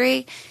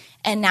industry.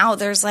 And now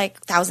there's like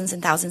thousands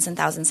and thousands and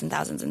thousands and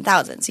thousands and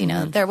thousands, you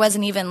know. There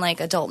wasn't even like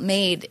adult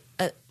made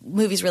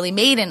movies really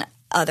made in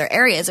other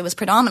areas. It was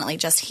predominantly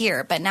just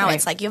here. But now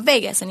it's like you have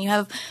Vegas and you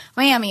have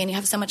Miami and you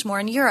have so much more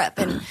in Europe.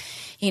 And,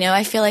 you know,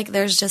 I feel like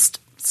there's just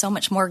so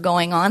much more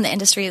going on. The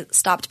industry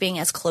stopped being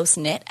as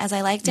close-knit as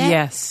I liked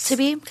it to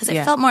be, because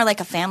it felt more like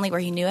a family where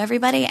you knew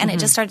everybody. And it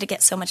just started to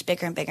get so much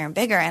bigger and bigger and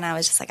bigger. And I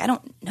was just like, I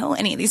don't know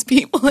any of these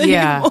people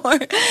anymore.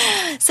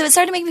 So it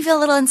started to make me feel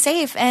a little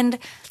unsafe. And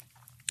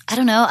I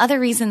don't know, other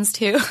reasons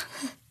too.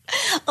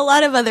 A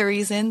lot of other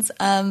reasons.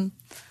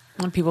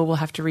 People will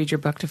have to read your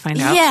book to find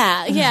out.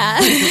 Yeah.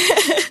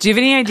 Do you have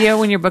any idea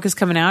when your book is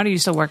coming out? Or are you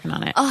still working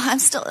on it? Oh,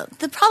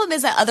 the problem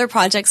is that other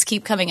projects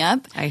keep coming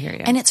up. I hear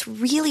you. And it's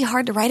really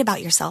hard to write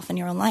about yourself in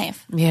your own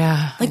life.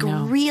 Yeah.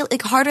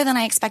 Like harder than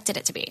I expected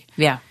it to be.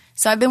 Yeah.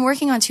 So I've been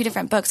working on 2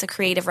 different books, a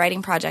creative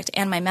writing project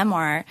and my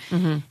memoir.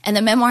 And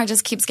the memoir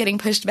just keeps getting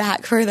pushed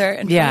back further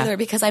and further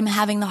because I'm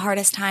having the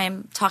hardest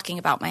time talking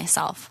about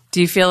myself.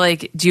 Do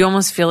you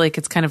almost feel like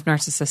it's kind of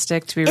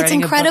narcissistic to be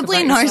writing a book about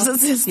yourself?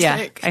 It's incredibly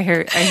narcissistic.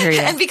 Yeah, I hear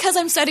you. And because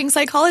I'm studying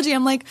psychology,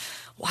 I'm like,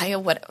 why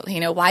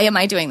am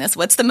I doing this?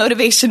 What's the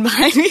motivation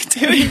behind me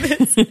doing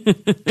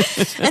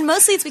this? And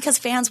mostly it's because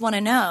fans want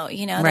to know,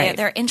 you know,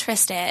 they're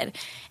interested.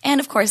 And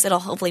of course it'll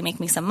hopefully make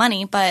me some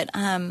money, but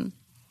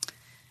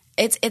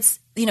it's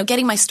you know,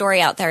 getting my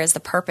story out there is the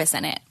purpose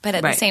in it. But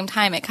at the same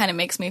time, it kind of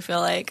makes me feel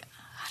like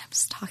I'm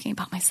just talking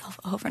about myself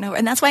over and over.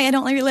 And that's why I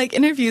don't really like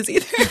interviews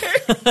either.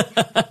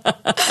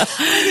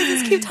 I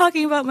just keep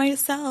talking about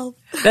myself.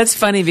 That's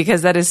funny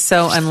because that is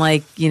so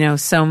unlike, you know,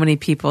 so many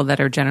people that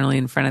are generally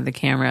in front of the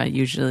camera.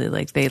 Usually,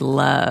 like, they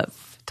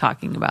love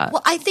talking about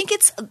I think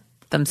it's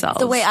themselves.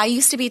 The way I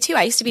used to be too.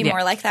 I used to be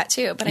more like that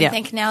too. But I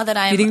think now that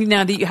I'm... Do you think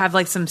now that you have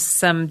like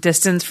some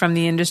distance from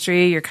the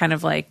industry, you're kind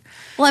of like...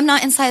 Well, I'm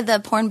not inside the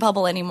porn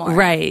bubble anymore.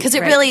 Right. Because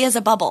it really is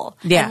a bubble.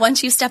 Yeah. And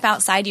once you step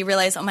outside, you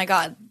realize, oh my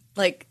God,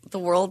 like the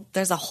world,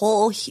 there's a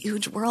whole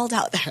huge world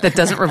out there. That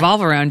doesn't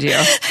revolve around you.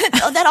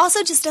 That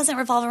also just doesn't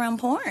revolve around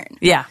porn.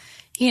 Yeah.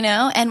 You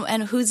know,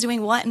 and who's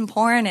doing what in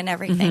porn and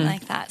everything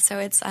like that. So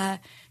it's,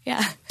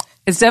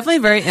 It's definitely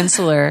very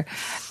insular.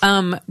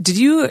 Did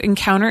you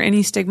encounter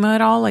any stigma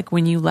at all, like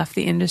when you left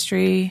the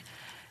industry?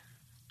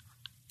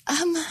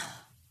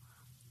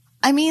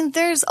 I mean,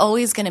 there's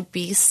always going to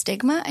be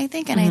stigma, I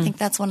think, and I think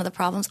that's one of the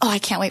problems. Oh, I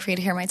can't wait for you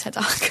to hear my TED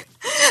Talk.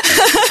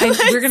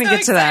 We're going to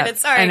get to that.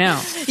 Sorry. I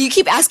know. You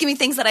keep asking me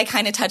things that I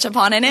kind of touch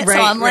upon in it, so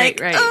I'm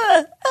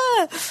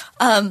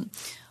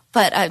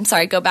but I'm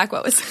sorry, go back.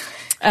 What was...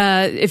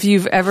 if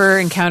you've ever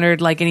encountered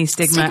like any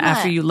stigma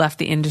after you left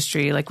the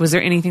industry, like was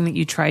there anything that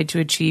you tried to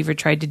achieve or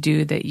tried to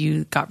do that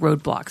you got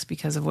roadblocks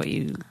because of what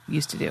you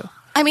used to do?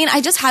 I mean,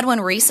 I just had one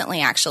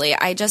recently, actually.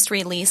 I just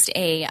released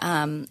a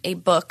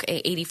book,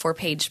 a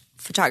 84-page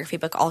photography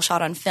book, all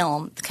shot on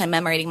film,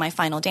 commemorating my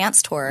final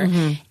dance tour.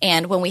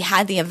 And when we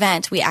had the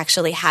event, we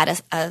actually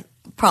had a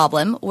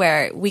problem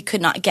where we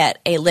could not get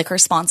a liquor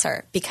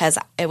sponsor because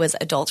it was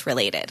adult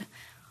related.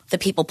 The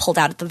people pulled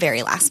out at the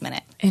very last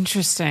minute.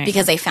 Interesting.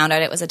 Because they found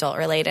out it was adult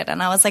related.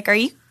 And I was like, are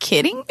you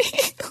kidding me?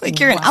 Like,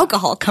 you're an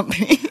alcohol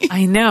company.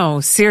 I know.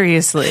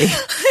 Seriously.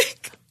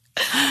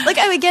 Like,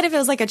 I would get if it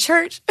was like a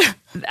church.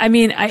 I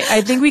mean,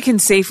 I think we can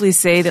safely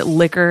say that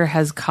liquor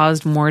has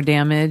caused more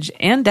damage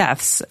and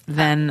deaths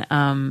than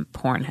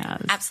porn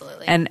has.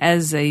 Absolutely. And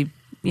as a,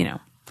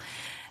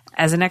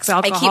 as an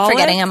ex-alcoholic. I keep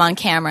forgetting I'm on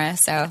camera,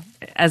 so.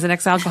 As an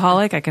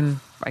ex-alcoholic, I can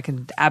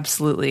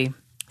absolutely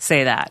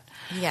say that.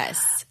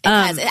 Yes.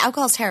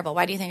 Alcohol is terrible.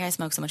 Why do you think I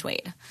smoke so much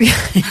weed?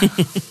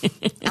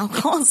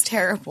 Alcohol is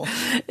terrible.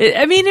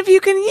 I mean, if you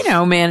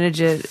can,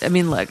 manage it. I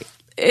mean, look.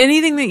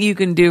 Anything that you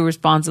can do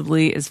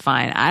responsibly is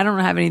fine. I don't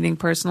have anything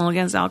personal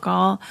against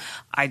alcohol.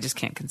 I just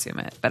can't consume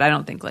it. But I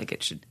don't think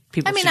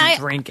people should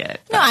drink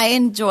it. No, I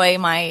enjoy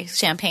my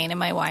champagne and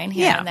my wine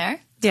here and there.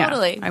 Yeah.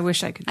 Totally. I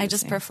wish I could do I the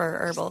just same. prefer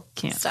herbal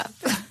stuff.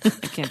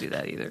 I can't do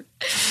that either.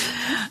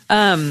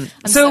 I'm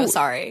so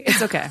sorry.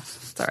 It's okay.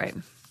 It's all right.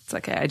 It's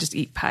okay. I just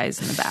eat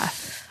pies in the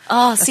bath.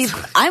 Oh, see,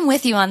 I'm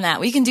with you on that.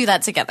 We can do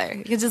that together.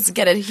 You can just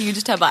get a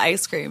huge tub of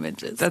ice cream and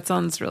just. That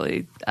sounds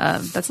really.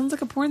 That sounds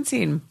like a porn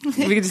scene. We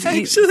can just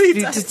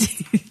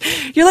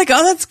eat. You're like,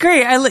 oh, that's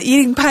great.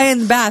 Eating pie in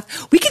the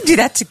bath. We can do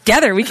that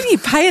together. We can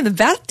eat pie in the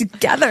bath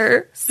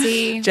together.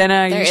 See, Jenna,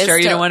 are you sure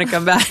you don't want to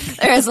come back?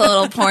 There is a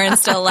little porn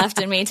still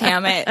left in me.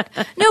 Damn it.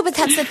 No, but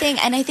that's the thing,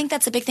 and I think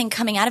that's a big thing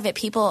coming out of it.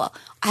 People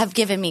have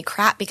given me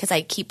crap because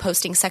I keep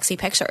posting sexy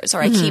pictures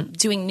or I keep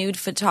doing nude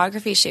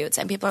photography shoots,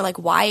 and people are like,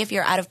 "Why, if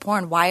you're out of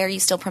porn, why are you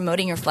still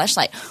promoting your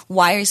fleshlight?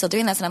 Why are you still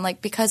doing this?" And I'm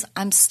like, because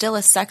I'm still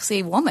a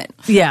sexy woman.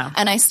 Yeah.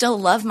 And I still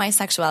love my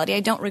sexuality. I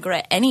don't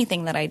regret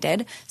anything that I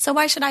did. So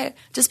why should I,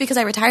 just because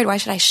I retired, why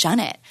should I shun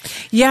it?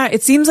 Yeah,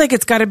 it seems like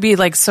it's got to be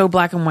like so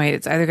black and white.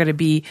 It's either got to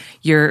be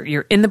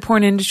you're in the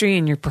porn industry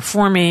and you're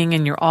performing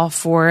and you're all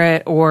for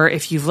it, or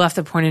if you've left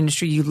the porn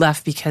industry, you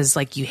left because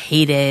like you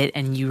hate it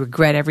and you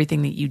regret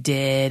everything that you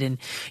did and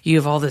you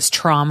have all this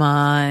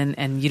trauma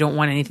and you don't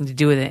want anything to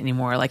do with it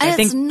anymore. Like, and I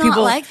think it's not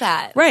people like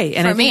that, right?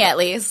 And for me at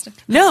least.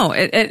 No,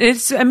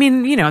 it's. I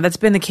mean, that's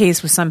been the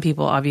case with some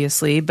people,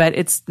 obviously, but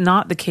it's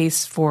not the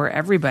case for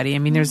everybody. I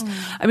mean,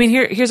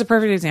 here's a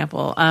perfect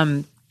example.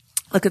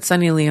 Look at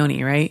Sunny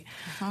Leone, right?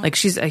 Like,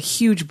 she's a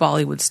huge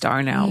Bollywood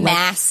star now.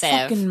 Massive.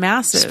 Like, fucking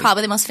massive. She's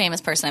probably the most famous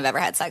person I've ever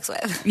had sex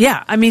with.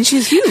 Yeah. I mean,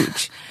 she's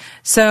huge.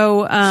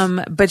 So,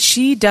 but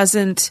she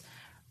doesn't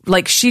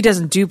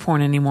do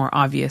porn anymore,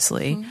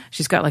 obviously.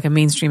 She's got like a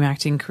mainstream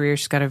acting career.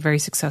 She's got a very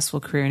successful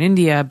career in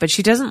India, but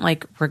she doesn't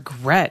like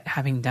regret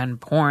having done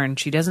porn.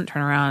 She doesn't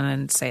turn around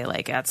and say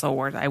like, that's the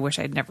worst. I wish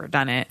I'd never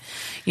done it.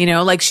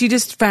 Like she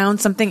just found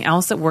something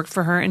else that worked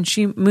for her and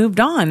she moved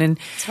on. And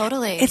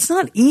totally, it's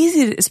not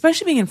easy,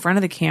 especially being in front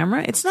of the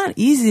camera. It's not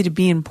easy to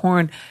be in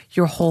porn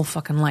your whole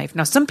fucking life.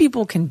 Now, some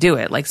people can do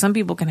it. Like some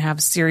people can have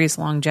serious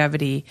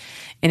longevity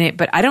in it,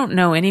 but I don't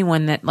know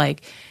anyone that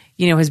like,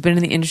 has been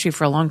in the industry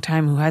for a long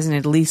time who hasn't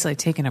at least like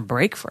taken a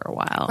break for a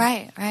while.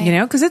 Right.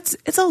 Because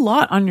it's a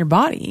lot on your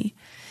body.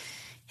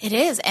 It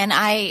is. And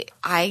I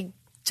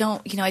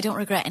don't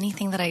regret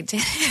anything that I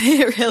did.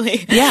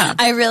 Really. Yeah.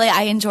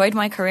 I enjoyed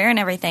my career and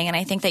everything. And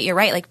I think that you're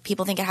right. Like,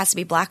 people think it has to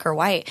be black or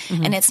white.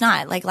 And it's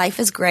not. Like, life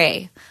is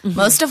gray.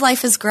 Most of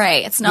life is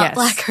gray. It's not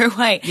black or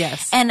white.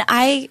 Yes. And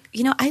I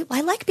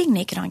like being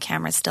naked on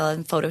camera still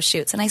in photo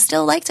shoots. And I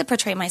still like to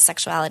portray my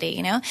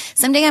sexuality,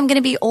 Someday I'm going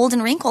to be old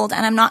and wrinkled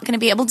and I'm not going to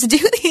be able to do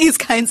these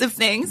kinds of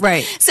things.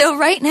 Right. So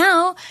right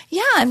now,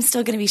 I'm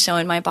still going to be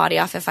showing my body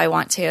off if I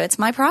want to. It's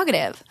my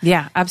prerogative.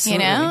 Yeah,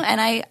 absolutely. And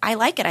I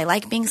like it. I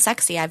like being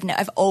sexy.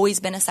 I've always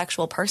been a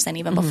sexual person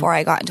even before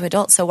I got into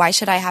adult. So why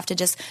should I have to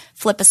just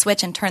flip a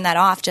switch and turn that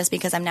off just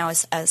because I'm now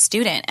a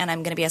student and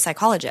I'm going to be a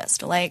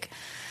psychologist? Like,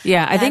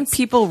 yeah, I think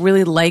people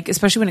really like,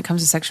 especially when it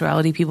comes to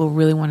sexuality, people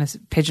really want to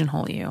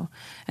pigeonhole you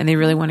and they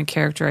really want to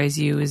characterize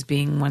you as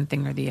being one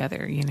thing or the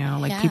other,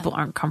 people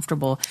aren't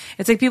comfortable.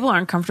 It's like people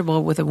aren't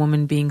comfortable with a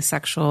woman being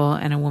sexual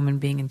and a woman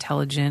being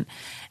intelligent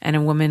and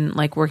a woman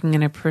like working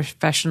in a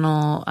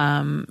professional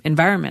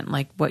environment,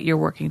 like what you're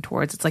working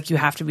towards. It's like you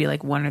have to be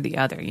like one or the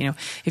other.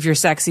 If you're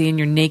sexy and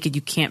you're naked,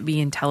 you can't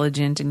be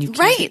intelligent and you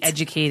can't be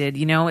educated.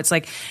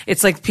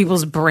 It's like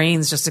people's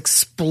brains just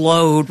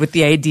explode with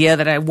the idea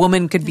that a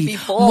woman could be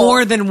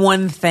more than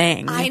one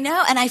thing. I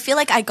know, and I feel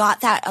like I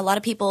got that. A lot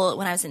of people,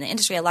 when I was in the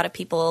industry, a lot of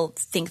people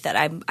think that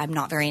I'm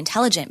not very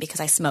intelligent because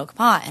I smoke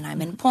pot and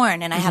I'm in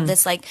porn and I have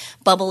this like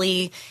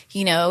bubbly,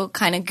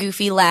 kind of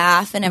goofy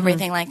laugh and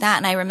everything like that.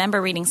 And I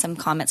remember reading some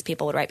comments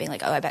people would write being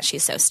like, "Oh, I bet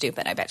she's so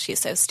stupid. I bet she's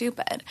so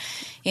stupid."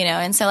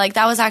 And so like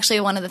that was actually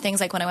one of the things,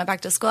 like when I went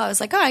back to school, I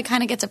was like, "Oh, I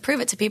kind of get to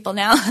prove it to people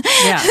now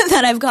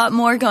that I've got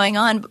more going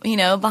on,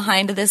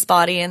 behind this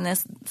body and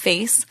this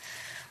face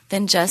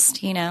than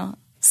just,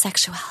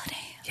 sexuality."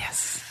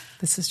 Yes.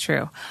 This is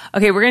true.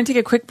 Okay, we're going to take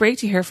a quick break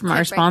to hear from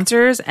our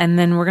sponsors, and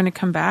then we're going to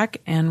come back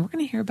and we're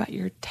going to hear about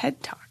your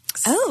TED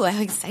Talks. Oh,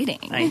 how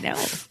exciting. I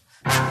know.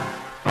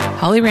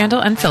 Holly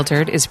Randall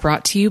Unfiltered is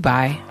brought to you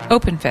by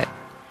OpenFit.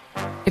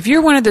 If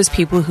you're one of those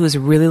people who is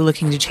really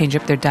looking to change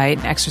up their diet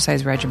and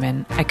exercise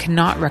regimen, I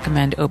cannot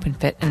recommend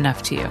OpenFit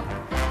enough to you.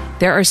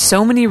 There are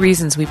so many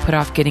reasons we put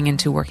off getting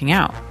into working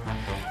out.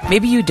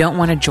 Maybe you don't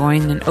want to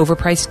join an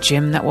overpriced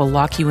gym that will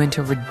lock you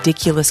into a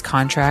ridiculous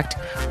contract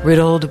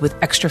riddled with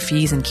extra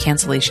fees and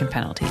cancellation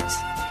penalties.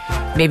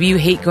 Maybe you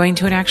hate going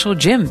to an actual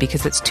gym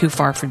because it's too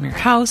far from your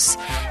house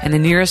and the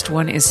nearest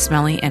one is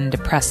smelly and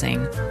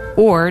depressing,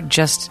 or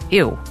just,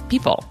 ew,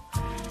 people.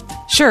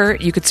 Sure,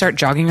 you could start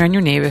jogging around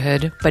your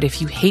neighborhood, but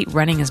if you hate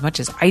running as much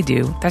as I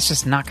do, that's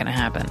just not going to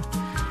happen.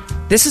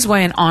 This is why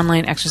an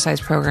online exercise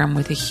program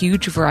with a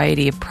huge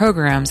variety of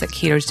programs that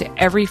caters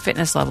to every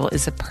fitness level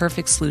is the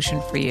perfect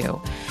solution for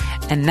you.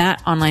 And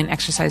that online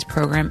exercise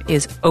program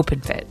is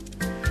OpenFit.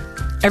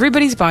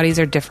 Everybody's bodies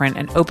are different,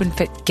 and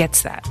OpenFit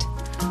gets that,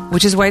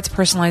 which is why it's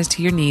personalized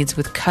to your needs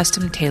with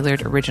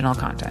custom-tailored original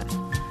content.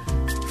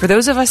 For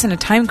those of us in a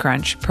time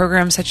crunch,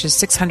 programs such as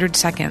 600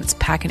 Seconds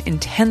pack an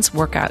intense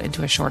workout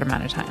into a short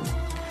amount of time.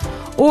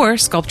 Or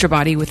sculpt your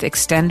body with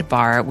Extend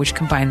Bar, which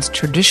combines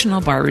traditional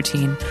bar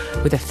routine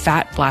with a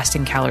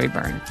fat-blasting calorie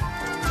burn.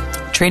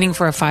 Training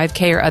for a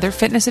 5K or other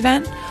fitness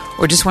event?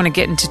 Or just want to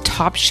get into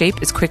top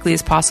shape as quickly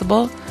as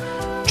possible?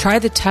 Try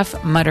the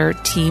Tough Mudder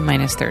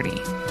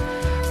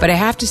T-30. But I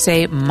have to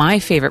say, my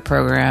favorite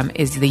program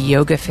is the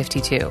Yoga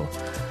 52.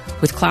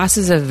 With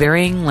classes of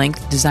varying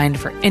length designed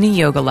for any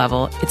yoga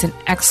level, it's an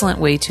excellent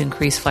way to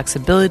increase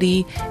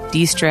flexibility,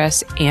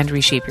 de-stress, and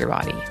reshape your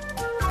body.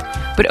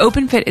 But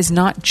OpenFit is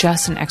not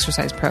just an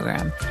exercise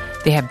program.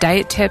 They have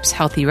diet tips,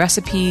 healthy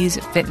recipes,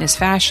 fitness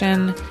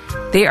fashion.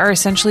 They are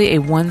essentially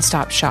a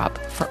one-stop shop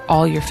for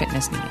all your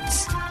fitness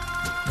needs.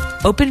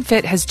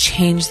 OpenFit has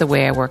changed the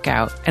way I work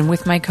out, and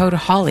with my code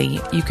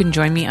HOLLY, you can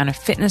join me on a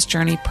fitness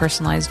journey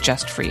personalized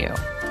just for you.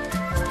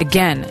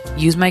 Again,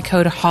 use my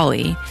code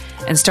HOLLY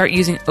and start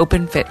using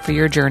OpenFit for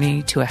your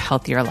journey to a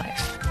healthier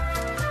life.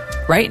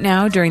 Right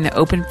now, during the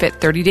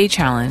OpenFit 30-Day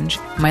Challenge,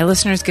 my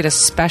listeners get a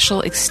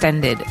special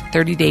extended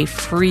 30-day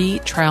free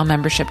trial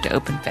membership to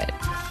OpenFit,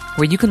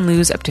 where you can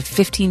lose up to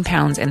 15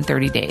 pounds in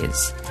 30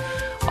 days.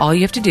 All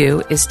you have to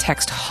do is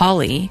text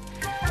HOLLY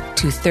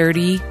to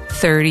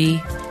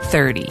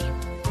 303030.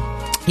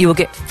 You will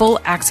get full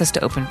access to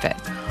OpenFit,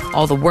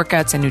 all the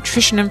workouts and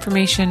nutrition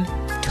information,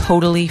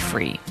 totally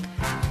free.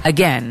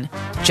 Again,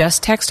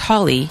 just text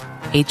HOLLY,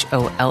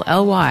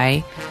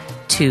 HOLLY,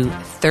 to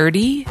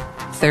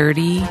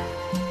 303030.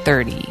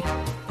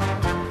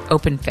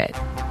 OpenFit.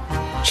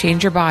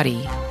 Change your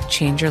body,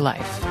 change your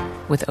life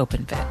with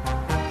OpenFit.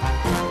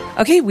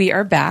 Okay, we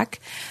are back.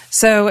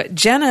 So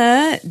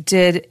Jenna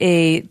did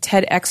a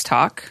TEDx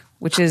talk,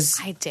 which is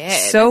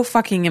so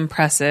fucking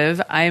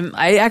impressive.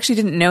 I actually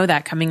didn't know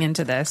that coming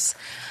into this.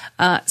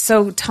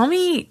 So tell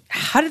me,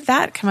 how did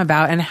that come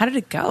about and how did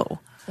it go?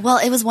 Well,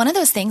 it was one of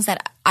those things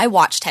that I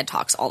watch TED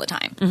Talks all the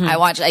time.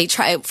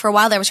 Mm-hmm. For a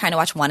while I was trying to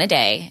watch one a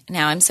day.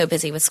 Now I'm so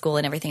busy with school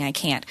and everything I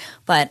can't.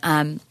 But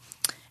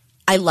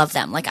I love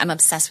them. Like, I'm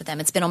obsessed with them.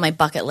 It's been on my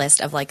bucket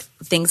list of like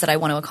things that I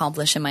want to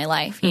accomplish in my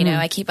life. You know,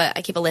 I keep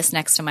a list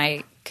next to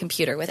my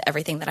computer with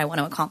everything that I want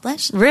to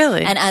accomplish.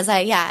 Really? And as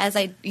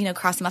I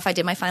cross them off, I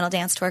did my final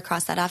dance tour,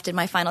 cross that off, did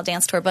my final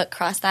dance tour book,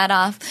 cross that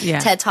off. Yeah.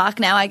 TED Talk,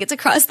 now I get to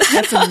cross that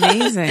That's off.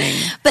 amazing.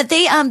 But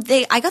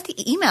I got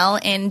the email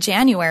in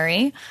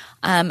January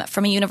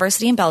from a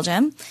university in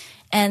Belgium.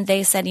 And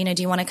they said, do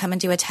you want to come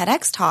and do a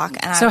TEDx talk?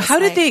 And so how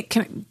did they,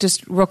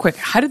 just real quick,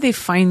 how did they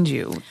find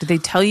you? Did they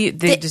tell you,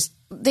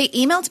 They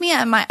emailed me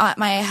at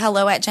my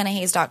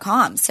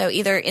hello@jennahaze.com. So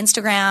either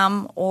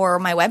Instagram or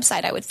my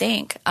website, I would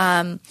think.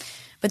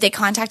 But they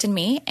contacted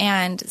me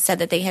and said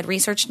that they had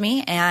researched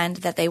me and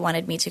that they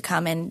wanted me to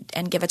come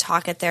and give a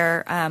talk at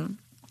their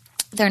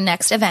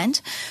next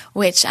event,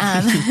 which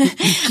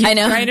I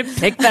know. Trying to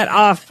pick that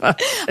off.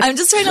 I'm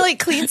just trying to like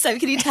clean stuff.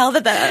 Can you tell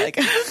that like?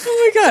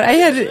 Oh my god! I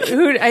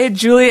had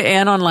Julia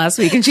Ann on last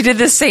week, and she did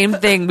the same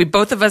thing. We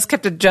both of us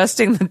kept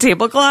adjusting the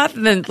tablecloth,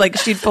 and then like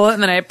she'd pull it,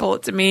 and then I'd pull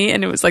it to me,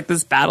 and it was like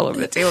this battle over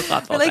the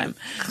tablecloth all the time.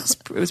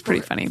 It was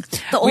pretty funny.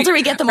 The older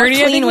we get, the more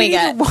clean we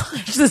get.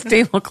 Watch this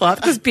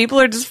tablecloth because people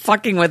are just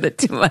fucking with it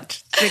too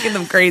much, it's making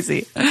them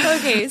crazy.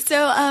 Okay,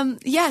 so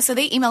so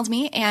they emailed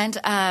me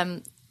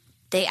and.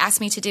 They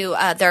asked me to do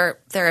their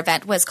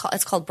event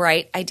it's called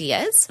Bright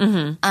Ideas,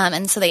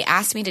 and so they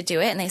asked me to do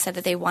it, and they said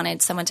that they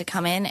wanted someone to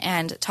come in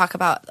and talk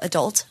about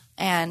adult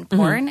and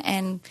porn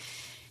and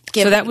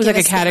give. So that was like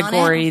a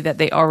category that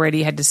they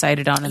already had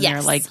decided on, and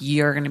they're like,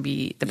 "You're going to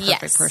be the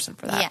perfect person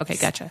for that." Yes. Okay,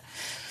 gotcha.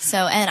 So,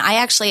 and I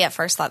actually at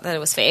first thought that it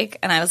was fake,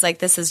 and I was like,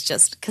 "This is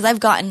just," because I've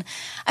gotten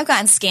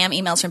scam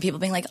emails from people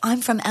being like,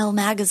 "I'm from Elle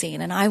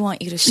magazine, and I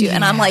want you to shoot,"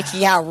 and I'm like,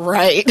 "Yeah,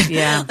 right."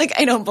 Yeah, like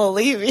I don't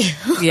believe you.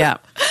 Yeah.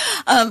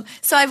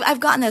 So I've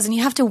gotten those, and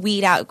you have to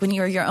weed out when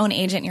you're your own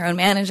agent, your own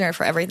manager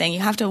for everything.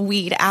 You have to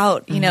weed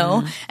out, you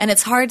know, and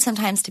it's hard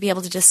sometimes to be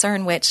able to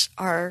discern which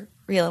are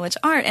real and which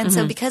aren't. And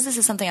so because this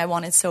is something I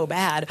wanted so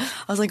bad,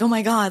 I was like, oh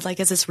my God, like,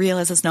 is this real?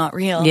 Is this not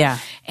real? Yeah.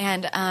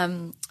 And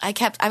I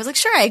was like,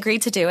 sure, I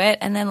agreed to do it.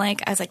 And then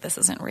like, I was like, this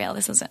isn't real.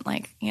 This isn't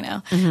like, you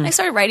know. And I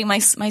started writing my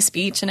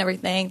speech and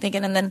everything,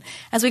 thinking, and then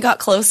as we got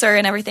closer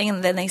and everything,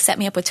 and then they set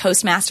me up with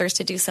Toastmasters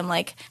to do some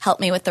like, help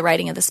me with the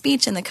writing of the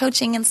speech and the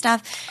coaching and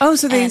stuff. Oh,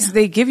 so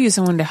they give you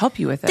someone to help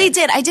you with it. They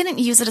did. I didn't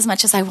use it as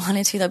much as I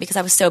wanted to though, because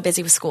I was so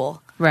busy with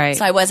school. Right.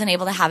 So I wasn't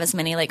able to have as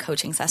many like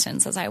coaching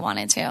sessions as I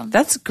wanted to.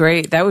 That's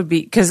great. That would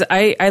be, because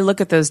I look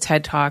at those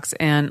TED Talks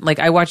and like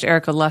I watched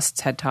Erica Lust's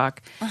TED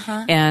Talk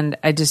and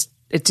it just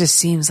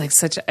seems like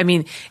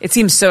it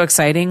seems so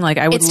exciting. Like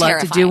I would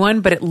love to do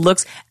one, but it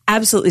looks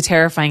absolutely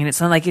terrifying. And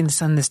it's not like in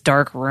this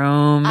dark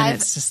room. And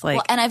it's just like.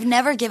 Well, and I've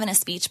never given a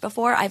speech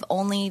before. I've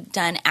only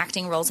done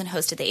acting roles and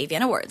hosted the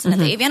AVN Awards. And at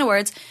the AVN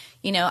Awards,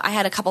 you know, I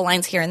had a couple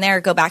lines here and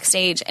there, go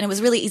backstage, and it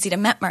was really easy to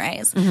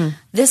memorize.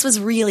 This was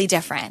really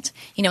different.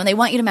 You know, and they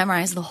want you to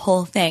memorize the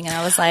whole thing. And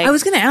I was like... I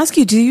was going to ask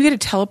you, do you get a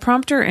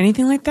teleprompter or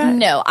anything like that?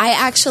 No. I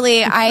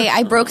actually,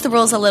 I broke the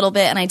rules a little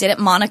bit, and I did it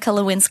Monica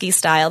Lewinsky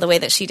style, the way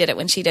that she did it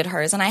when she did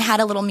hers. And I had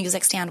a little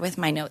music stand with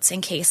my notes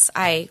in case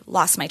I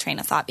lost my train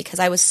of thought, because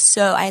I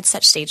had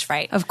such stage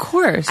fright. Of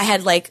course. I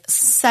had like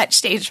such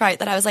stage fright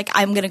that I was like,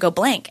 I'm going to go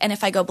blank. And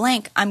if I go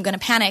blank, I'm going to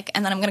panic,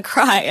 and then I'm going to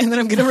cry, and then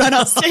I'm going to run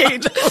off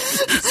stage.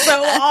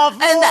 So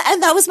awful.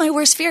 And that was my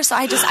worst fear. So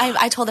I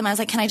told them, I was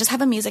like, can I just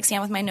have a music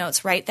stand with my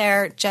notes right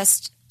there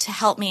just to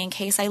help me in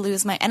case I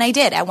lose my... And I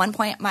did. At one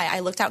point,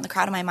 I looked out in the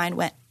crowd and my mind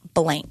went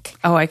blank.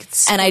 Oh, I could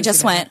see. And I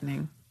just went,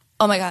 happening.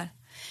 Oh my God.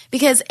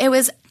 Because it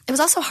was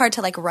also hard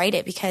to like write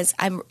it, because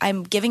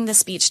I'm giving the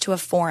speech to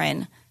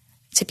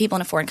people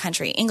in a foreign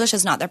country. English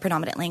is not their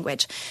predominant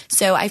language.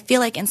 So I feel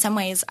like in some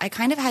ways I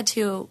kind of had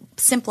to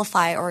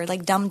simplify or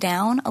like dumb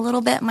down a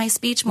little bit my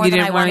speech more than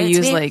I wanted it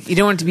to be. Like, you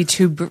don't want it to be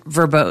too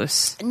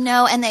verbose.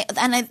 No, and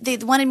they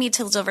wanted me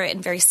to deliver it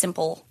in very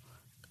simple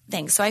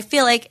things. So I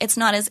feel like it's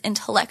not as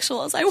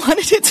intellectual as I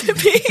wanted it to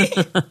be.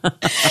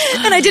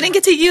 And I didn't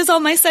get to use all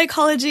my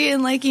psychology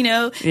and like, you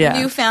know,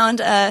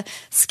 newfound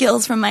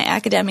skills from my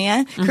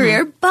academia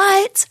career,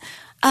 but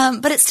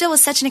it still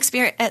was such an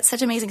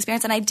amazing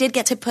experience, and I did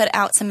get to put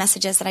out some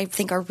messages that I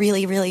think are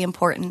really, really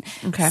important.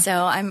 Okay. So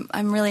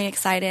I'm really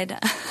excited.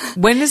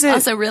 When is it?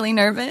 Also really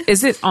nervous.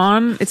 Is it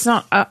on? It's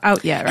not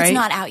out yet, right? It's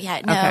not out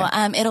yet. No.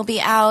 Okay. It'll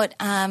be out.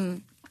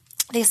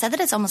 They said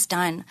that it's almost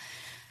done.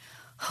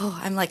 Oh,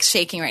 I'm like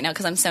shaking right now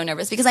because I'm so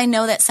nervous, because I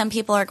know that some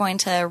people are going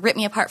to rip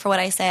me apart for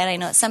what I said. I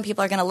know that some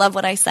people are going to love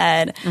what I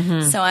said.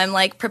 So I'm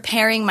like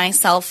preparing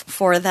myself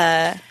for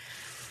the...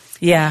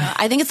 Yeah.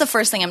 I think it's the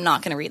first thing I'm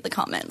not going to read the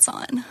comments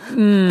on.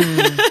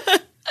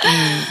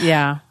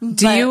 Yeah.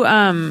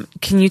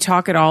 Can you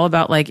talk at all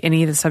about like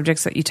any of the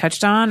subjects that you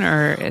touched on,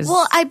 or is...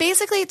 Well, I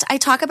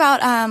talk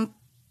about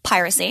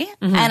piracy,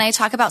 and I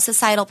talk about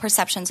societal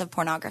perceptions of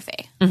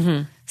pornography.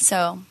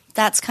 So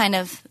that's kind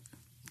of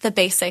the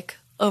basic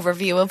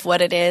overview of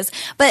what it is.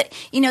 But,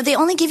 you know, they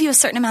only give you a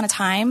certain amount of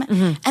time,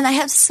 and I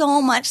have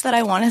so much that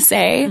I want to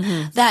say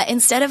that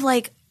instead of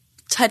like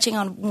touching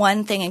on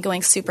one thing and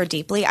going super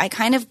deeply, I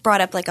kind of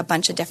brought up like a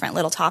bunch of different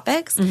little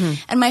topics.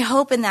 And my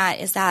hope in that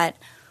is that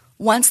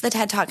once the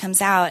TED Talk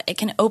comes out, it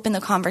can open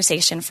the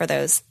conversation for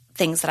those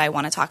things that I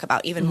want to talk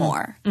about even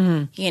more.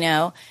 You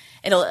know,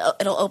 it'll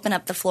open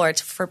up the floor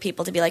for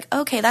people to be like,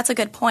 okay, that's a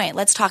good point.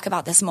 Let's talk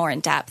about this more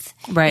in depth.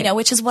 Right. You know,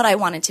 which is what I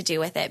wanted to do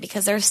with it,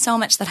 because there's so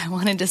much that I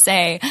wanted to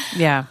say.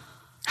 Yeah.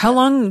 How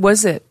long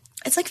was it?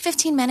 It's like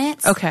 15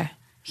 minutes. Okay.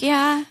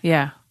 Yeah.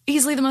 Yeah.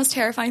 Easily the most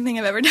terrifying thing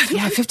I've ever done.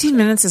 Yeah, 15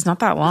 minutes is not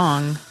that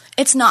long.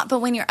 It's not, but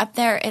when you're up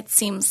there, it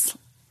seems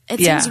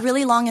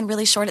really long and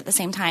really short at the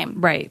same time.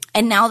 Right.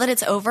 And now that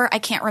it's over, I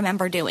can't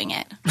remember doing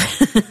it.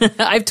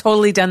 I've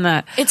totally done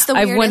that. It's the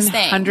weirdest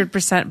thing. I've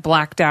 100%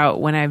 blacked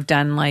out when I've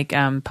done like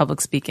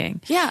public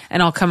speaking. Yeah.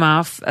 And I'll come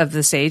off of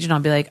the stage and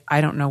I'll be like,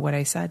 I don't know what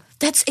I said.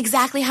 That's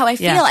exactly how I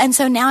feel. Yeah. And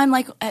so now I'm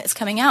like, it's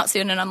coming out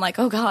soon, and I'm like,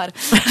 oh God.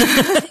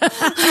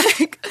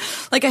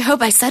 like I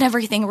hope I said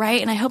everything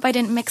right, and I hope I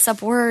didn't mix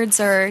up words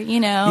or, you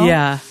know.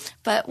 Yeah.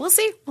 But we'll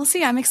see. We'll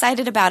see. I'm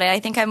excited about it. I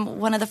think I'm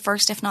one of the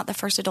first, if not the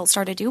first adult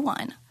star to do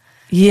one.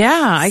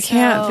 Yeah, I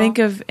can't think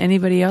of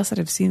anybody else that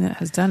I've seen that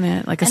has done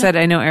it. Like I said,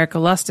 I know Erica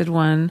Lust did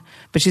one,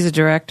 but she's a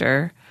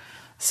director.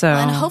 So,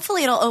 and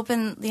hopefully it'll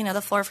open, you know,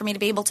 the floor for me to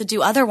be able to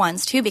do other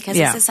ones too, because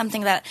this is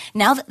something that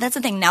that's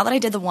the thing. Now that I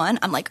did the one,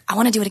 I'm like, I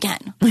want to do it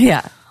again.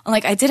 Yeah. I'm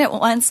like, I did it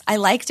once. I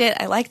liked it.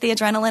 I liked the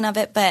adrenaline of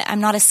it, but I'm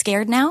not as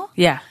scared now.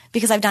 Yeah.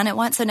 Because I've done it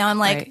once. So now I'm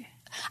like,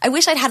 I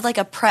wish I'd had like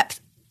a prep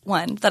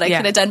one that I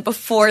could have done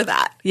before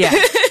that. Yeah.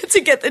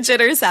 To get the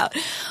jitters out.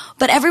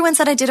 But everyone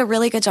said I did a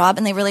really good job,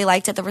 and they really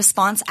liked it. The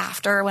response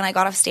after when I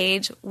got off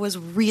stage was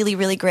really,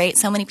 really great.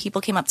 So many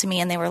people came up to me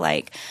and they were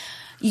like,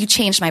 you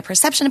changed my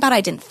perception about it.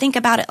 I didn't think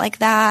about it like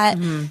that.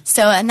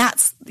 So, and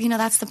that's, you know,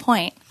 that's the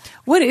point.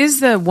 What is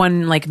the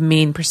one like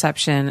main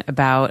perception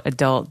about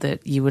adult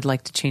that you would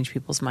like to change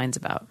people's minds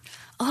about?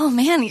 Oh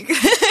man, you're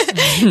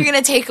going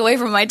to take away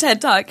from my TED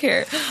Talk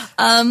here.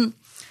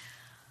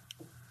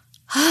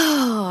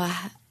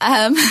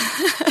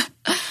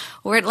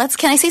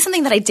 Can I say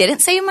something that I didn't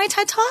say in my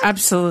TED Talk?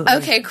 Absolutely.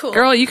 Okay, cool.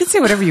 Girl, you can say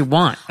whatever you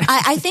want.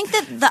 I think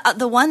that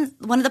the one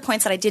of the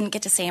points that I didn't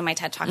get to say in my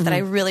TED Talk that I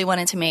really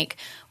wanted to make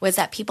was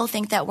that people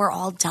think that we're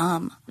all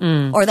dumb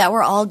or that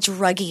we're all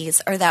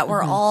druggies or that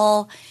we're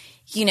all,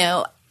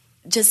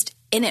 just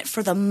in it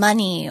for the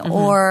money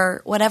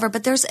or whatever.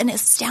 But there's an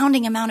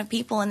astounding amount of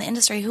people in the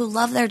industry who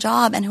love their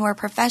job and who are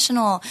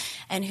professional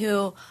and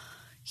who,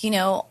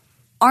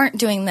 aren't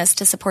doing this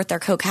to support their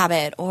coke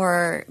habit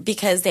or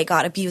because they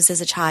got abused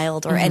as a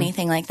child or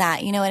anything like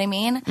that. You know what I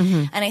mean?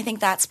 And I think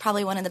that's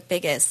probably one of the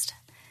biggest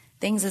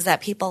things is that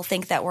people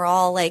think that we're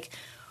all like,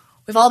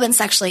 we've all been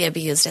sexually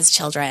abused as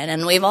children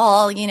and we've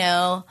all,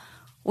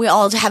 we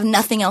all have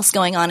nothing else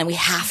going on and we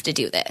have to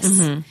do this.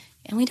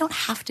 And we don't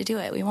have to do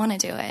it. We want to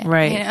do it.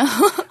 Right.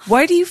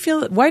 Why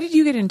did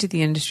you get into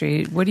the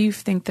industry? What do you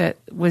think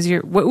what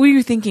were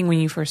you thinking when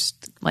you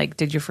first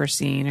did your first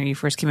scene or you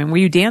first came in? Were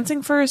you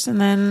dancing first and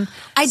then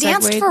I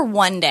danced for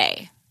one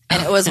day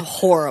and it was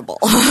horrible.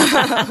 So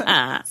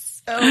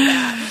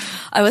bad.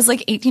 I was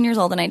 18 years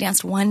old and I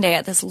danced one day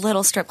at this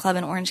little strip club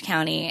in Orange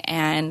County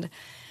and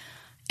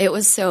it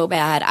was so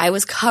bad. I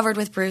was covered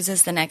with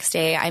bruises the next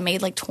day. I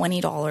made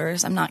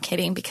 $20. I'm not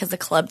kidding because the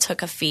club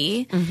took a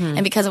fee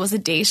and because it was a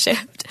day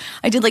shift.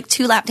 I did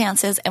 2 lap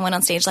dances and went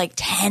on stage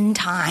 10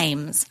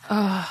 times.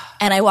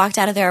 And I walked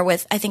out of there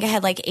with, I think I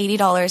had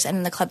 $80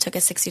 and the club took a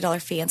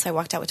 $60 fee. And so I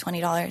walked out with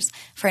 $20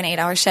 for an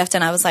 8-hour shift.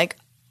 And I was like,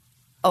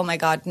 oh my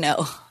God,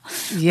 no.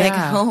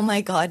 Yeah. Oh my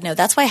God, no.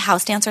 That's why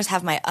house dancers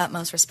have my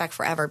utmost respect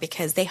forever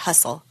because they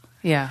hustle.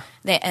 Yeah.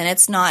 And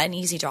it's not an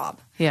easy job.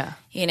 Yeah.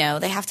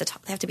 They have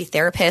to be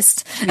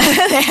therapists.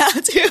 They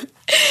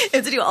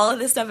have to do all of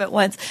this stuff at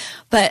once.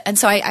 And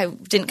so I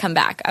didn't come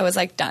back. I was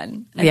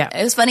done. And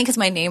it was funny because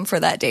my name for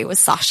that day was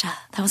Sasha.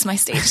 That was my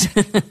stage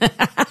name.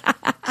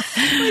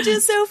 Which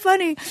is so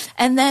funny.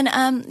 And then,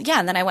 and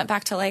then I went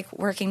back to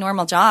working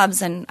normal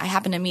jobs and I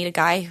happened to meet a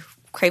guy,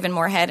 Craven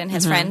Moorhead, and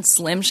his friend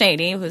Slim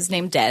Shady, who's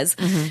named Dez.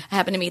 I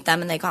happened to meet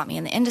them and they got me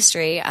in the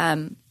industry.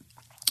 I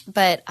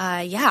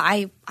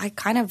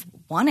kind of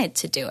wanted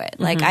to do it.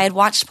 I had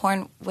watched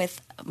porn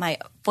with my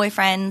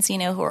boyfriends,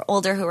 who were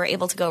older, who were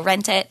able to go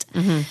rent it.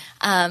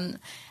 And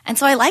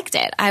so I liked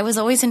it. I was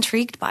always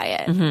intrigued by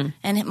it.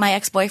 And my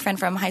ex-boyfriend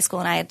from high school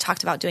and I had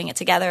talked about doing it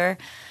together,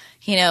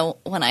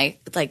 when I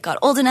got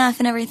old enough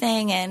and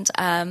everything. And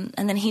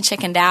then he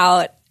chickened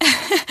out.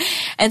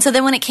 And so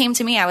then when it came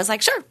to me, I was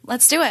like, sure,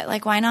 let's do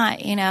it. Why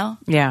not,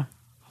 Yeah.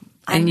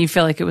 And you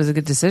feel like it was a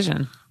good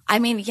decision. I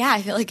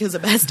feel like it was the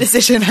best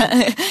decision.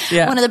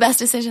 One of the best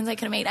decisions I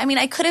could have made.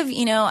 I could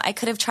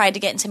have tried to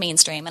get into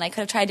mainstream and I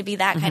could have tried to be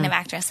that kind of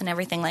actress and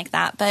everything like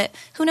that. But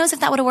who knows if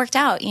that would have worked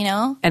out,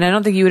 And I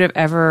don't think you would have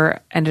ever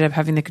ended up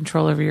having the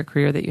control over your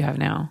career that you have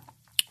now.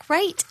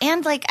 Right.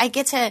 And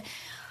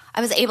I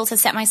was able to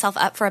set myself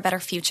up for a better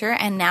future.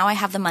 And now I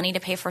have the money to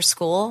pay for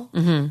school,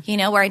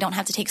 where I don't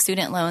have to take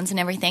student loans and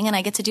everything. And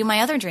I get to do my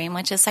other dream,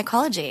 which is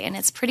psychology. And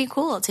it's pretty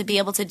cool to be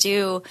able to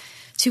do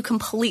two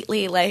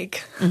completely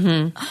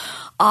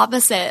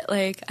opposite.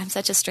 I'm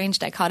such a strange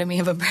dichotomy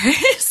of a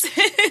person.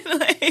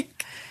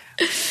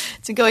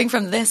 To going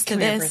from this to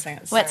this.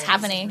 What's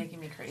happening? This is making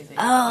me crazy.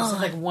 Oh.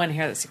 This is one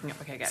hair that's sticking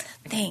up. Okay, got it.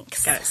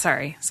 Thanks. Got it.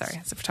 Sorry.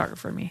 It's a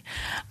photographer me.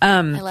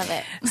 I love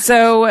it.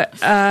 So,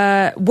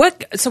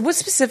 what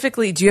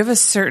specifically, do you have a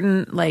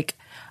certain,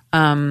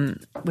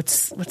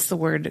 what's the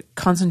word?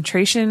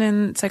 Concentration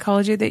in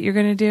psychology that you're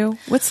going to do?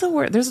 What's the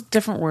word? There's a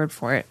different word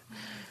for it.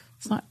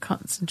 It's not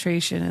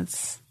concentration.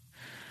 It's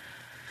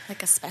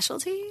a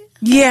specialty?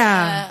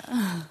 Yeah.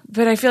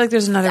 But I feel like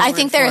there's another word I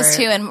think there for is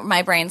too, and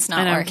my brain's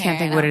not working. I can't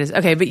think what it is.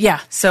 Okay, but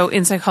yeah. So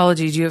in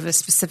psychology, do you have a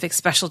specific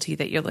specialty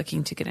that you're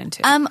looking to get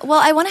into? Well,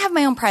 I want to have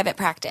my own private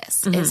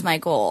practice is my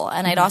goal.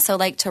 And I'd also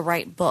like to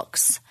write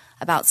books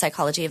about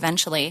psychology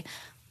eventually.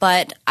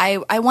 But I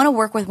want to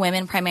work with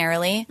women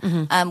primarily,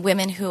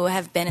 women who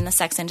have been in the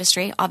sex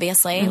industry,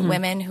 obviously,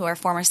 women who are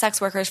former sex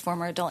workers,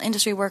 former adult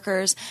industry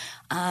workers,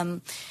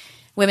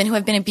 women who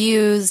have been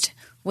abused,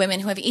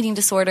 women who have eating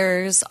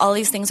disorders. All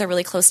these things are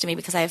really close to me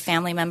because I have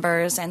family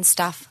members and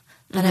stuff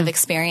that have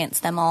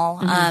experienced them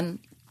all.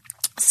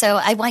 So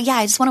I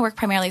just want to work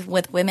primarily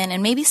with women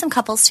and maybe some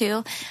couples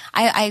too.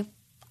 I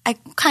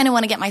kind of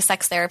want to get my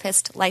sex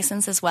therapist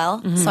license as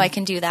well, so I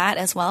can do that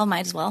as well.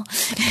 Might as well.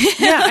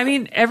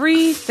 Yeah,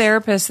 every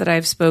therapist that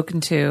I've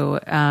spoken to,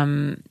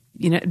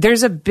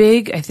 there's a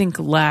big, I think,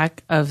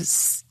 lack of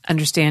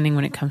understanding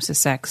when it comes to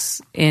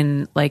sex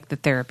in the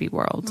therapy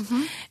world.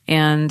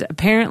 And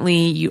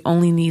apparently you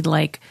only need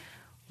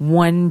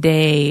 1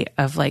 day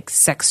of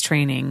sex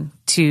training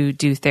to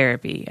do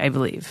therapy, I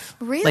believe.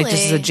 Really?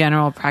 Just as a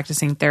general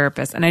practicing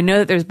therapist. And I know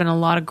that there's been a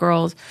lot of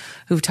girls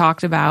who've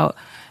talked about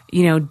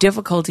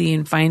difficulty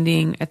in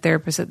finding a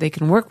therapist that they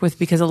can work with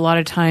because a lot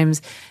of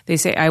times they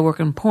say, I work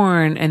in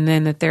porn, and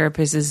then the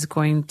therapist is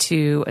going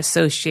to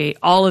associate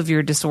all of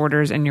your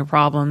disorders and your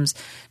problems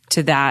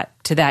to that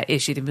to that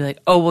issue to be like,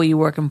 oh, well, you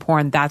work in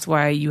porn. That's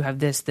why you have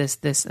this,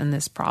 and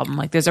this problem.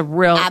 Like there's a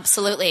real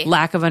absolutely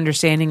lack of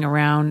understanding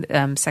around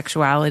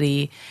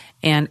sexuality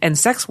and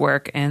sex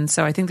work. And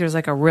so I think there's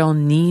like a real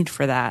need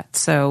for that.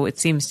 So it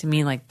seems to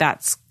me like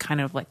that's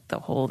kind of like the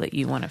hole that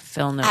you want to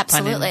fill, no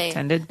pun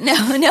intended. No,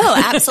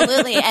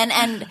 absolutely.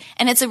 and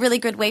it's a really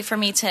good way for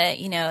me to,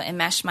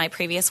 enmesh my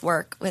previous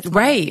work with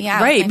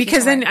right.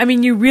 Because then, I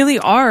mean, you really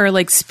are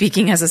like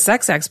speaking as a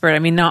sex expert. I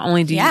mean, not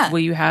only will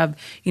you have,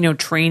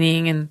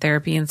 training and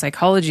therapy and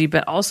psychology,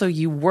 but also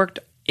you worked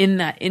in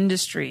that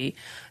industry.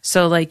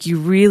 So like you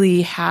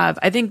really have,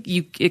 I think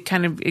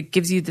it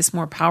gives you this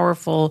more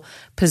powerful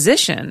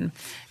position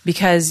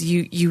because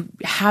you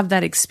have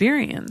that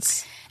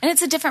experience. And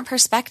it's a different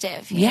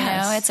perspective, you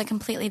Yes. know? It's a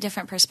completely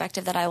different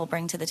perspective that I will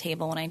bring to the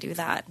table when I do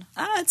that.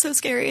 It's so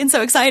scary and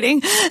so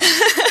exciting.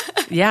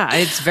 Yeah,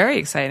 it's very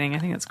exciting. I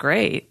think it's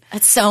great.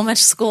 It's so much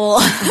school.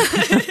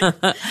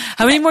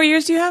 How many more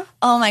years do you have?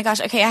 Oh my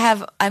gosh. Okay,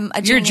 I'm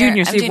a junior. You're a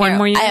junior, so you have one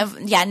more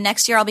year?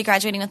 Next year I'll be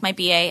graduating with my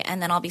BA,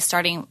 and then I'll be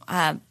starting,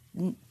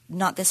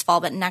 not this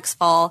fall, but next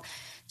fall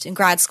in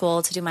grad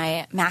school to do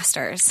my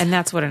master's. And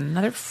that's what,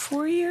 another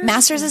 4 years?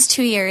 Master's is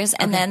 2 years,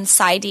 and then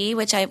PsyD,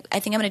 which I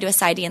think I'm going to do a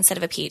PsyD instead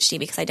of a PhD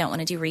because I don't want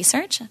to do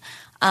research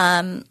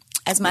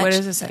as much. What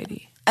is a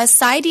PsyD? A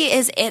PsyD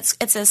is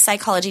it's a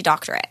psychology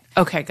doctorate.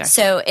 Okay, gotcha.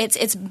 So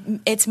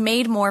it's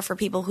made more for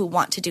people who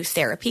want to do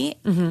therapy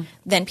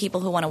than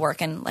people who want to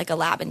work in like a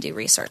lab and do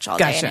research all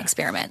day and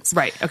experiments.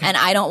 Right. Okay. And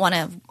I don't want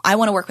to. I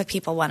want to work with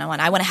people one-on-one.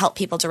 I want to help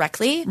people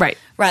directly. Right.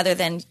 Rather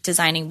than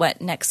designing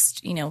what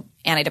next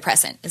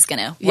antidepressant is going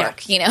to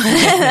work. Yeah.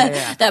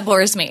 That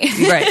bores me.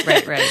 Right.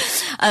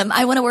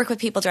 I want to work with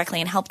people directly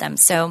and help them.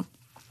 So.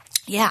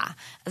 Yeah,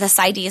 the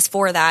PsyD is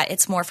for that.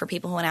 It's more for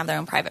people who want to have their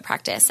own private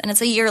practice. And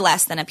it's a year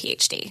less than a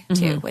PhD,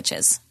 too, which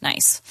is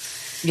nice.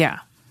 Yeah.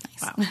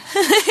 Nice. Wow.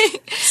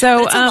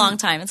 So it's a long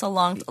time. It's a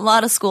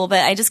lot of school.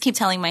 But I just keep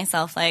telling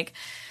myself, like,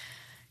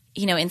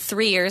 in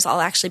 3 years,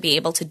 I'll actually be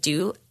able to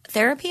do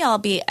therapy.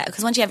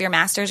 Because once you have your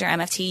master's, your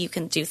MFT, you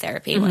can do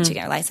therapy once you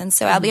get your license.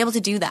 So I'll be able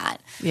to do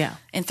that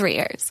in 3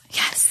 years.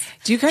 Yes.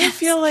 Do you kind of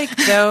feel like,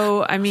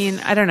 though, I mean,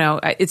 I don't know.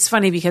 It's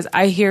funny because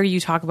I hear you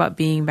talk about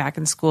being back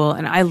in school,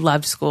 and I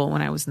loved school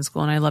when I was in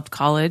school, and I loved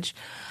college.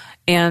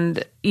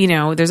 And,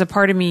 there's a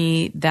part of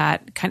me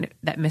that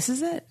that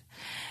misses it.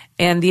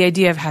 And the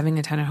idea of having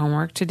a ton of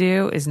homework to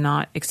do is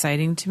not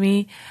exciting to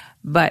me.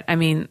 But I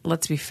mean,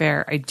 let's be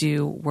fair. I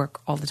do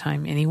work all the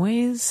time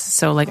anyways.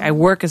 So like I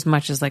work as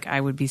much as like I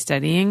would be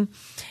studying.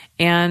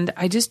 And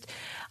I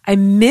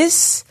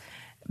miss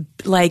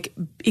like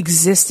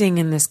existing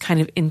in this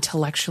kind of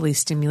intellectually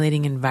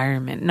stimulating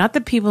environment. Not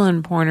that people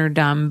in porn are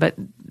dumb, but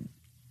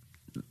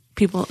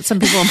some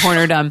people in porn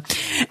are dumb.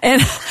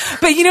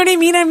 But you know what I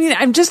mean? I mean,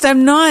 I'm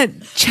not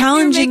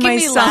challenging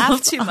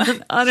myself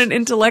on an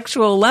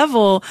intellectual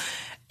level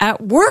at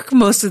work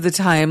most of the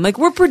time. Like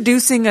we're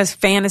producing a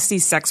fantasy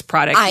sex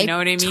product, you know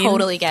what I mean? I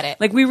totally get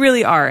it. Like we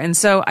really are. And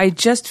so I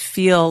just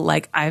feel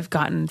like I've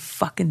gotten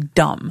fucking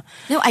dumb.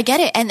 No, I get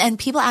it. And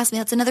people ask me,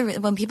 that's another,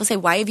 when people say,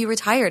 why have you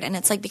retired? And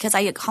it's like, because I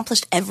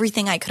accomplished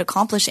everything I could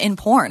accomplish in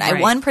porn. I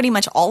won pretty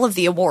much all of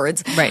the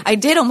awards. Right. I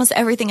did almost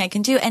everything I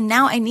can do. And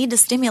now I need to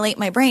stimulate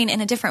my brain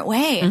in a different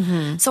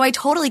way. So I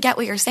totally get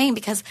what you're saying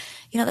because,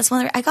 that's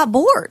I got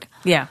bored.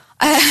 Yeah.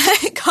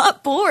 I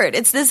got bored.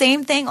 It's the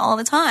same thing all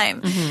the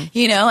time,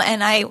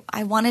 and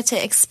I wanted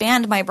to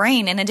expand my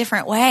brain in a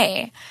different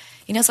way,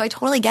 so I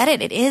totally get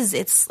it.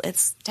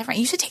 It's different.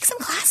 You should take some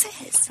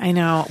classes. I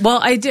know. Well,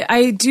 I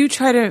do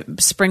try to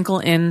sprinkle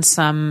in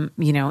some,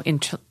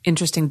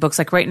 interesting books.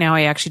 Like right now,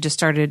 I actually just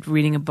started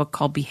reading a book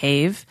called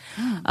Behave,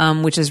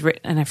 which is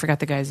written, and I forgot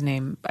the guy's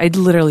name. I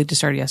literally just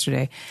started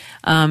yesterday.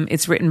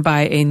 It's written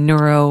by a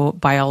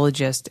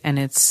neurobiologist, and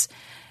it's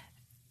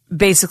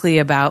basically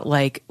about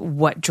like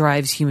what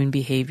drives human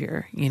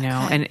behavior,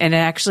 and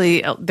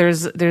actually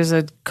there's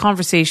a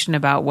conversation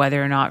about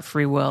whether or not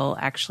free will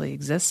actually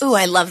exists. Ooh,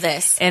 I love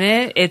this.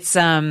 And it's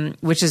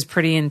which is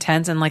pretty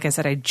intense. And like I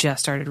said, I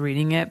just started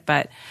reading it,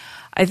 but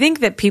I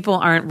think that people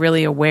aren't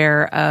really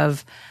aware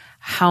of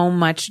how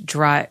much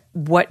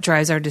what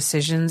drives our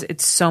decisions.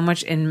 It's so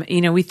much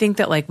we think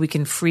that like we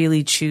can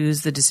freely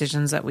choose the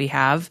decisions that we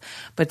have,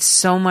 but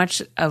so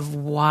much of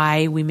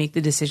why we make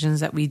the decisions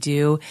that we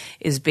do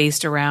is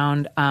based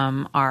around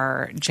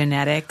our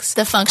genetics,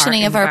 the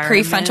functioning of our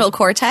prefrontal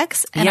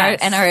cortex, and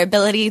our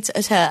ability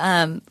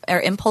to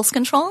our impulse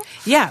control.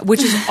 Yeah, which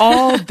has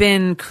all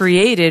been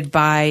created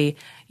by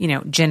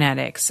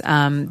genetics,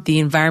 the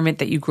environment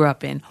that you grew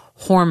up in,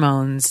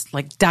 hormones,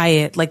 like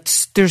diet, like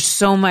there's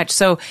so much.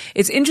 So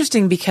it's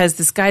interesting because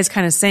this guy's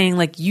kind of saying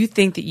like, you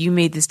think that you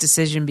made this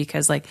decision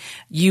because like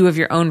you of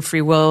your own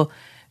free will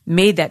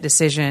made that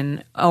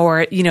decision,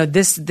 or,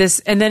 this,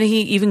 and then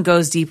he even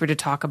goes deeper to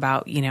talk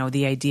about,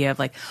 the idea of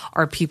like,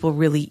 are people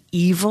really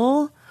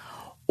evil?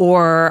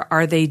 Or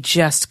are they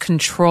just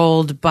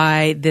controlled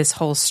by this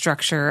whole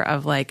structure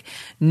of like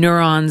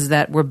neurons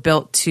that were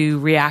built to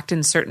react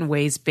in certain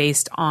ways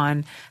based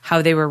on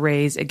how they were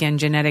raised? Again,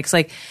 genetics.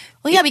 Like,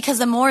 well, yeah, because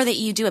the more that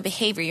you do a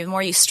behavior, the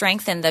more you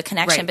strengthen the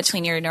connection Right.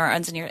 between your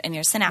neurons and your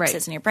synapses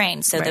Right. in your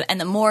brain. So, Right.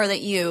 and the more that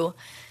you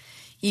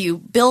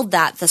build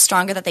that, the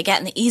stronger that they get,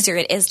 and the easier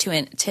it is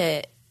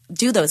to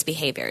do those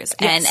behaviors,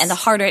 Yes. and the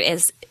harder it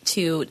is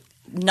to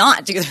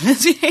not do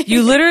those behaviors.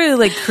 you literally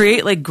like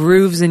create like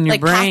grooves in your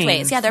like brain.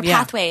 pathways. Yeah, they're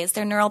pathways.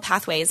 They're neural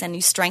pathways, and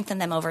you strengthen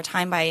them over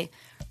time by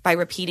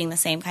repeating the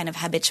same kind of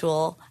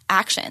habitual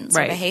actions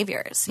Right. or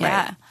behaviors. Right.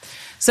 Yeah.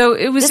 So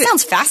it was. This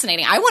sounds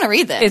fascinating. I want to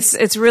read this.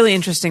 It's really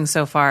interesting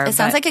so far. It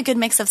sounds but- like a good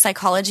mix of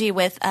psychology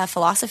with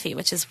philosophy,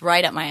 which is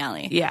right up my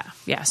alley.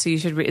 Yeah. So you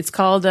should read. It's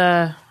called.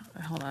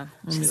 Hold on.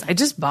 I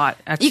just bought.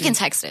 Actually, You can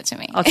text it to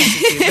me. I'll text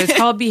it to you. But it's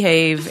called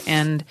Behave,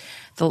 and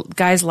the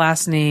guy's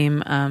last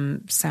name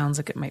sounds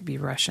like it might be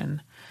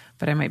Russian,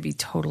 but I might be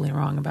totally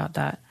wrong about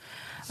that.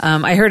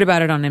 I heard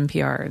about it on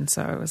NPR, and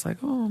so I was like,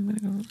 oh, I'm going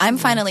to go. I'm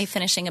finally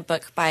finishing a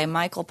book by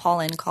Michael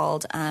Pollan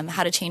called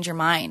How to Change Your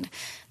Mind.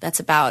 That's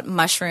about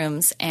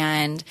mushrooms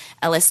and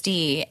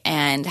LSD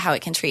and how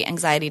it can treat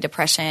anxiety,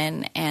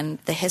 depression, and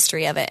the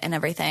history of it and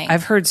everything.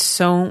 I've heard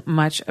so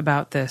much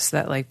about this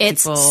that like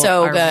It's people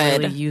so are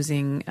good. really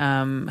using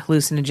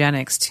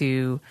hallucinogenics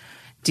to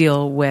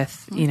deal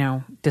with,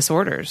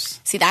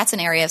 disorders. See, that's an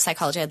area of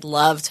psychology I'd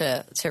love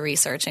to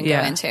research and go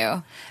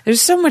into.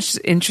 There's so much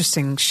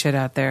interesting shit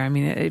out there. I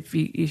mean, if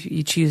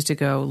you choose to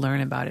go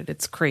learn about it,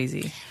 it's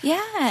crazy. Yeah.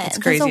 It's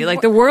crazy.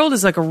 Like the world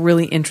is like a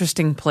really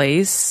interesting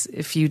place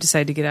if you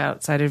decide to get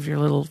outside of your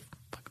little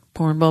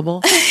porn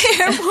bubble.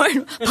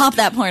 Pop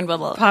that porn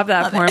bubble. Pop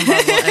that porn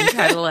bubble and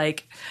try to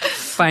like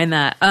find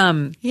that.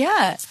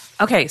 Yeah.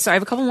 Okay, so I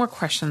have a couple more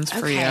questions for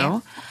Okay.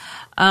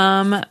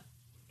 you.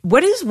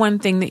 What is one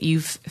thing that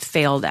you've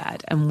failed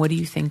at, and what do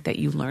you think that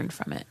you learned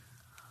from it?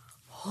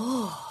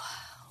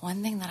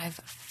 One thing that I've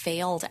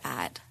failed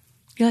at.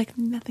 You're like,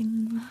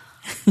 nothing.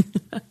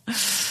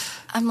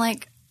 I'm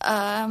like,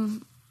 I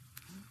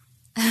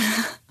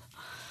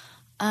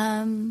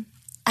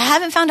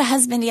haven't found a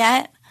husband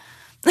yet.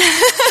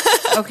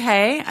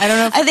 Okay. I don't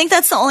know if I think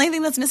that's the only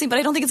thing that's missing, but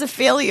I don't think it's a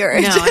failure.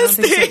 No, I don't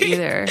think so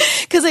either.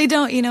 Because I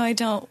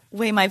don't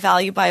weigh my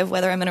value by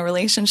whether I'm in a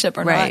relationship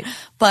or Right. not.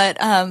 But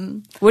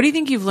What do you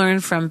think you've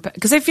learned from?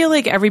 Because I feel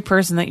like every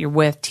person that you're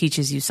with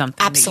teaches you something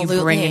that you bring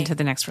Absolutely. into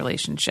the next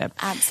relationship.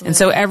 Absolutely. And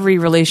so every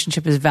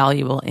relationship is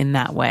valuable in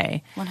that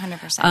way.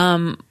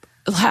 100%.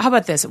 How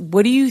about this?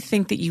 What do you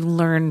think that you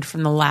learned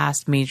from the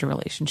last major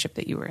relationship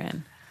that you were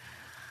in?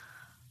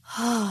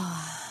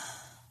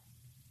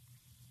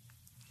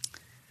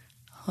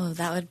 Oh,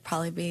 that would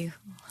probably be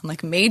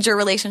like major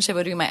relationship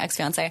would be my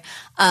ex-fiance.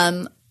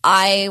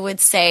 I would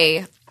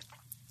say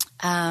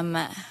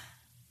that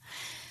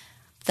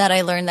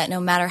I learned that no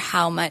matter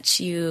how much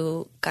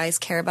you guys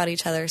care about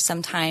each other,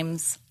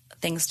 sometimes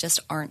things just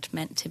aren't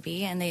meant to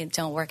be and they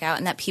don't work out,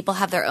 and that people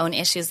have their own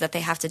issues that they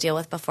have to deal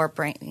with before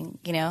bringing,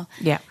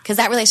 Yeah. Because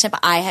that relationship,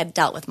 I had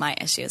dealt with my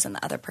issues and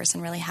the other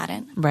person really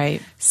hadn't.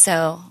 Right.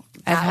 So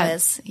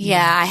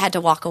I had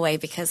to walk away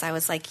because I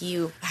was like,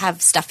 you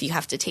have stuff you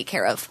have to take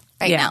care of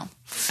right now.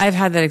 I've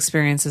had that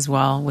experience as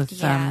well with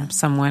Yeah.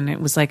 someone.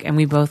 It was like, and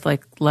we both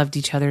like loved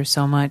each other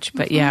so much,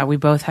 but yeah, we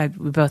both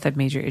had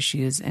major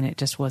issues and it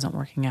just wasn't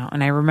working out.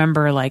 And I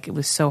remember like, it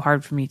was so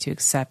hard for me to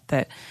accept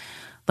that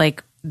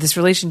like this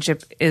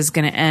relationship is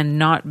going to end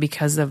not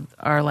because of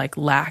our like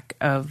lack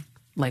of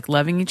like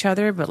loving each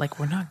other, but like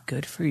we're not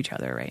good for each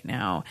other right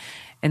now.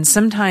 And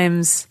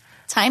sometimes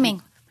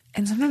Timing.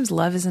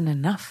 love isn't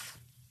enough.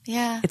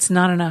 Yeah. It's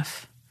not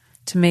enough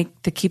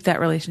to keep that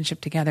relationship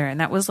together.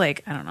 And that was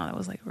like, I don't know, that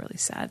was like a really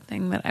sad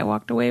thing that I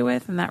walked away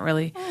with. And that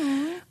really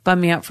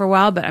bummed me out for a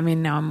while. But I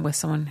mean, now I'm with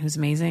someone who's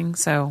amazing.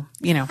 So,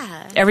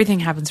 everything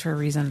happens for a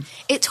reason.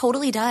 It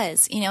totally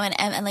does,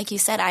 and like you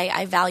said,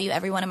 I value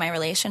every one of my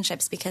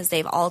relationships because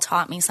they've all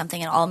taught me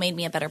something and all made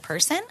me a better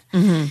person.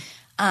 Mm-hmm.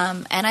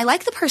 And I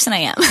like the person I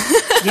am.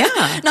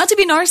 Yeah. Not to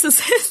be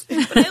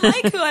narcissistic, but I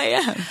like who I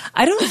am.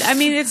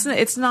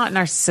 It's not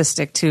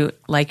narcissistic to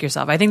like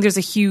yourself. I think there's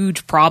a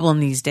huge problem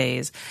these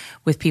days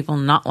with people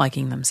not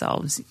liking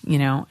themselves.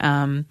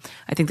 I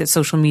think that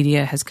social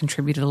media has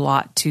contributed a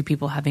lot to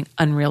people having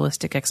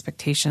unrealistic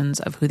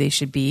expectations of who they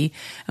should be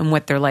and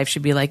what their life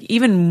should be like,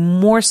 even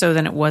more so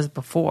than it was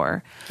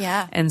before.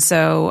 Yeah. And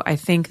so I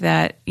think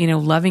that,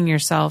 loving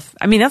yourself,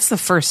 that's the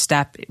first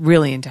step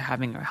really into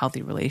having a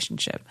healthy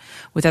relationship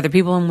with other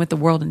people and with the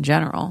world in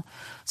general.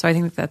 So I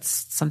think that that's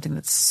something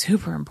that's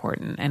super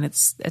important, and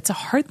it's a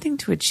hard thing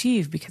to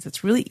achieve because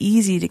it's really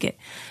easy to get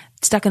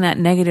stuck in that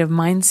negative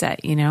mindset,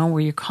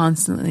 where you're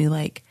constantly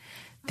like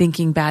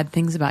thinking bad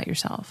things about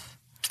yourself.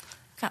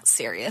 Got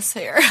serious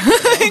here.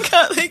 I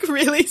got like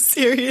really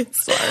serious.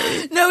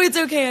 Sorry. No, it's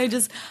okay.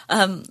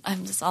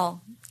 I'm just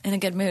all in a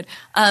good mood.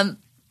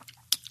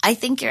 I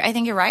think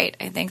you're right.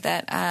 I think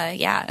that,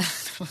 yeah.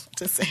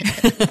 to say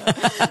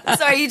it.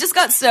 Sorry, you just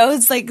got so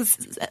it's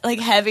like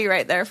heavy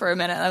right there for a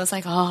minute. I was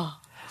like, oh,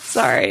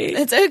 Sorry.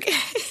 it's okay.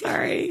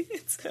 Sorry.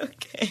 It's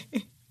okay.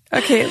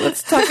 Okay,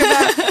 let's talk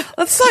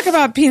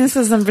about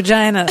penises and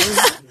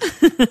vaginas.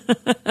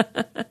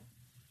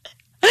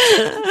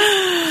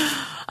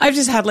 I've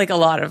just had like a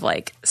lot of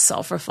like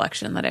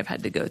self-reflection that I've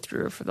had to go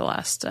through for the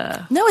last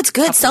No, it's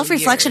good.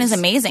 Self-reflection is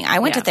amazing. I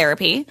went to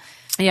therapy.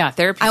 Yeah,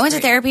 therapy. I went to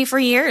therapy for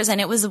years,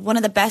 and it was one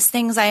of the best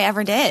things I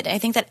ever did. I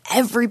think that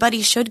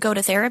everybody should go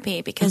to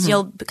therapy because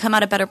you'll become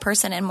out a better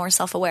person and more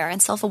self-aware.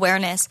 And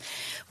self-awareness,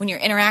 when you're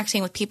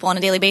interacting with people on a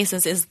daily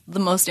basis, is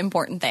the most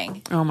important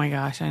thing. Oh my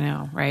gosh, I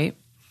know, right?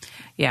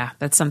 Yeah,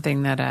 that's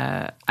something that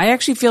I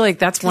actually feel like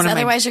that's one of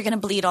otherwise you're going to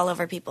bleed all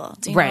over people.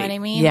 Do you know what I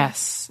mean?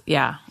 Yes.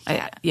 Yeah.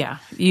 Yeah.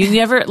 You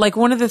never, like,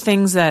 one of the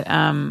things that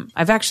I'm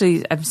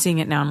seeing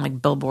it now on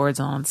like billboards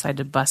on the side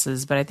of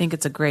buses, but I think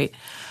it's a great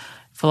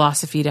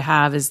philosophy to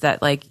have is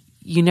that like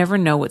you never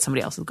know what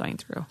somebody else is going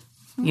through.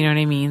 You know what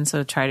I mean?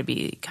 So try to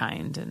be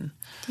kind and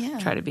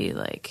try to be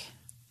like,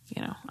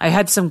 you know, I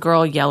had some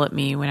girl yell at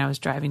me when I was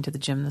driving to the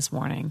gym this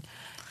morning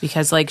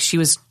because like she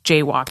was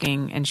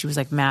jaywalking and she was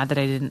like mad that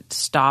I didn't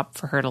stop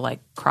for her to like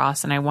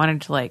cross. And I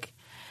wanted to like,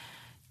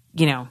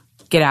 you know,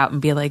 get out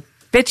and be like,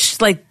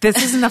 bitch, like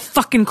this isn't a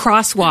fucking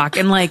crosswalk.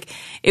 And like,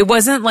 it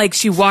wasn't like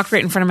she walked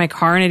right in front of my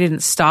car and I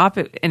didn't stop.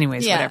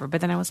 Anyways, whatever. But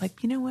then I was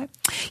like, you know what?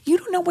 You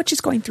don't know what she's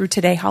going through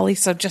today, Holly.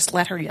 So just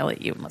let her yell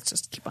at you and let's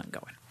just keep on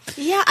going.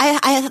 Yeah,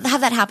 I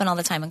have that happen all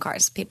the time in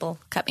cars. People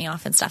cut me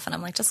off and stuff and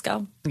I'm like, just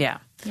go. Yeah.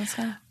 Let's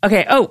go.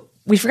 Okay. Oh,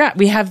 we forgot.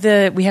 We have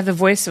the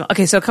voicemail.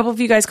 Okay. So a couple of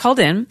you guys called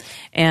in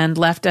and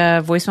left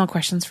voicemail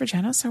questions for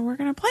Jenna. So we're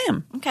going to play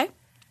them. Okay.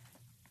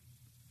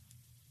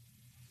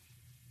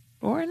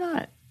 Or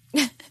not.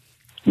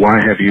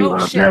 Why have you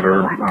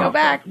never... Go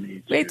back.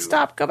 Wait,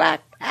 stop. Go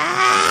back.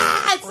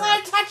 It's not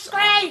a touch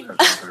screen.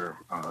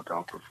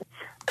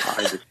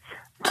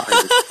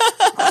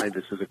 Hi,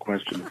 this is a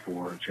question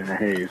for Jenna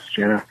Haze.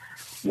 Jenna,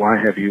 why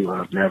have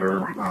you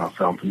never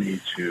felt the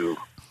need to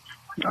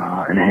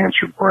enhance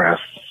your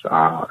breasts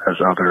as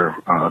other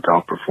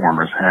adult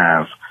performers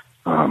have?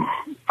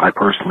 I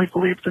personally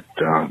believe that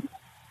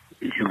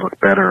you look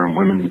better and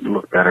women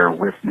look better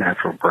with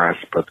natural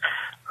breasts, but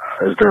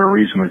is there a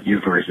reason that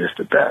you've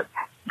resisted that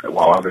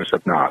while others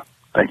have not?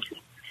 Thank you.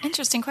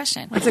 Interesting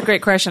question. That's a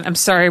great question. I'm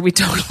sorry, we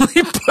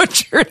totally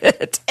butchered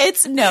it.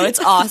 It's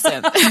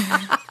awesome.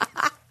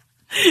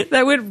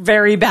 That went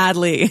very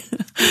badly.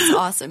 It's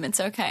awesome. It's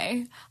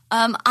okay.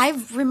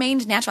 I've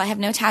remained natural. I have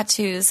no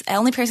tattoos. The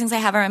only piercings I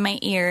have are in my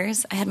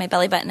ears. I had my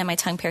belly button and my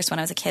tongue pierced when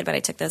I was a kid, but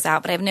I took those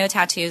out. But I have no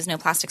tattoos, no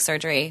plastic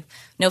surgery,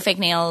 no fake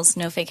nails,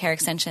 no fake hair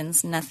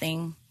extensions,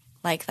 nothing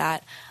like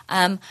that.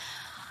 A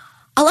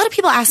lot of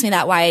people ask me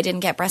that why I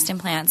didn't get breast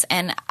implants,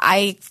 and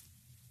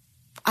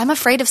I'm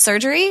afraid of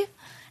surgery,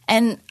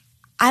 and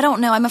I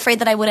don't know. I'm afraid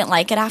that I wouldn't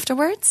like it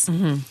afterwards.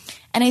 Mm-hmm.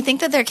 And I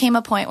think that there came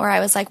a point where I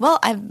was like, well,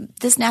 I'm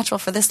this natural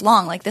for this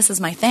long. Like, this is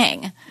my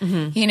thing.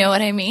 Mm-hmm. You know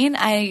what I mean?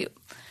 And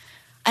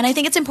I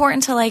think it's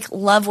important to, like,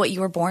 love what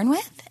you were born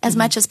with as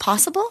much as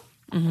possible.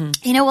 Mm-hmm.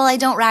 You know, well, I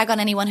don't rag on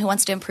anyone who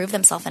wants to improve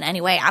themselves in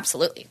any way.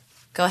 Absolutely.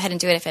 Go ahead and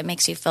do it if it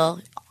makes you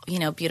feel, you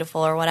know,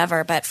 beautiful or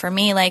whatever. But for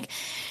me, like,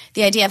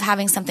 the idea of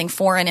having something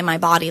foreign in my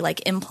body,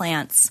 like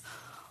implants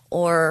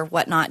or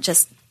whatnot,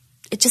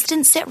 it just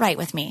didn't sit right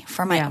with me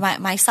for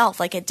myself.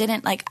 Like, it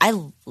didn't, like, I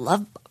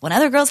love when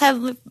other girls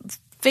have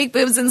fake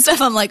boobs and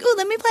stuff. I'm like, oh,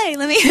 let me play.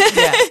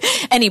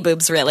 Any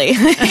boobs, really.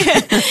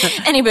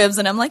 Any boobs.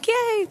 And I'm like,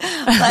 yay.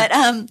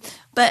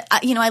 But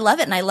you know, I love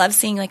it. And I love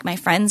seeing, like, my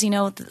friends, you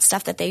know, the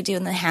stuff that they do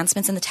and the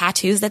enhancements and the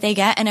tattoos that they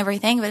get and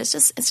everything. But it's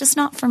just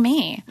not for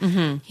me.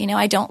 Mm-hmm. You know,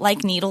 I don't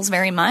like needles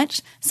very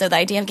much. So the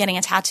idea of getting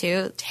a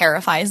tattoo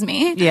terrifies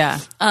me. Yeah.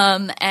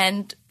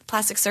 And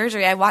plastic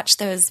surgery, I watch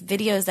those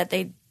videos that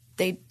they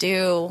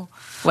do.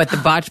 What, the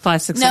botched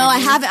plastic surgery? No, I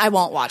haven't. I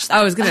won't watch that.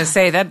 I was going to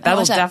say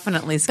that'll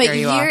definitely scare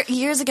you off.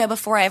 Years ago,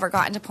 before I ever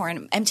got into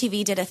porn,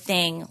 MTV did a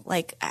thing.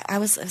 Like, it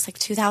was like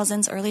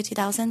 2000s, early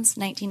 2000s,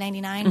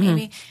 1999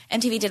 maybe.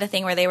 MTV did a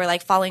thing where they were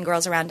like following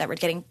girls around that were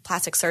getting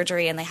plastic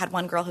surgery, and they had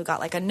one girl who got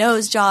like a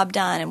nose job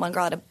done, and one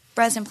girl had a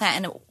breast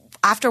implant. And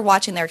after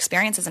watching their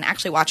experiences and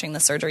actually watching the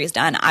surgeries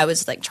done, I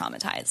was like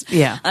traumatized.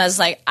 Yeah, I was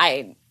like,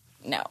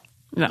 no,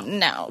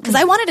 because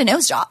I wanted a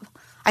nose job.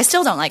 I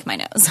still don't like my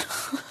nose.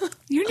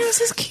 Your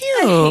nose is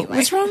cute.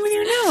 What's wrong with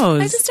your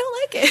nose? I just don't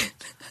like it.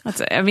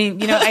 I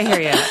mean, you know, I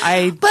hear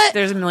you. But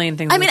there's a million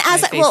things. I mean,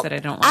 that I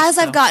don't like. As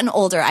I've gotten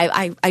older,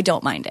 I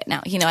don't mind it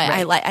now. You know,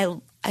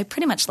 I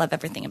pretty much love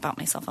everything about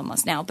myself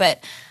almost now.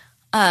 But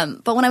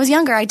when I was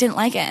younger, I didn't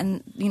like it,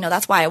 and you know,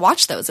 that's why I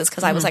watched those. Is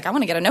because I was like, I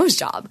want to get a nose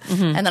job,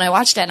 and then I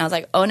watched it, and I was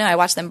like, oh no, I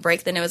watched them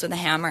break the nose with a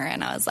hammer,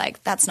 and I was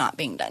like, that's not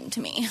being done to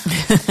me.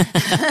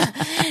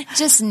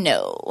 Just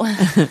no.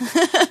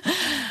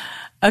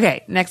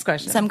 Okay, next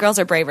question. Some girls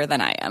are braver than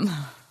I am.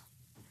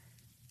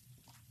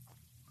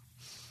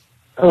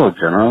 Hello,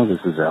 Jenna.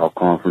 This is Al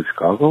calling from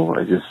Chicago.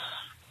 I just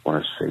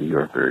want to say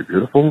you're very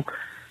beautiful,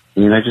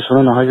 and I just want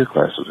to know how your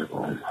classes are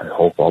going. I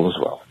hope all is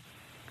well.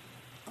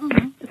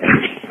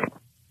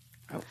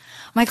 Mm-hmm.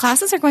 My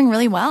classes are going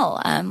really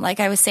well. Like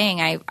I was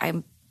saying,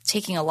 I'm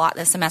taking a lot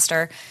this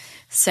semester.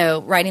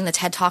 So writing the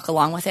TED Talk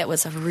along with it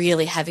was a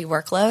really heavy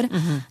workload.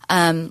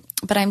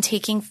 But I'm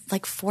taking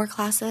like 4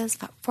 classes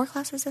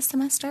this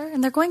semester,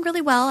 and they're going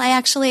really well.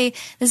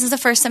 This is the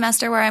first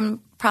semester where I'm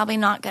probably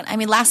not going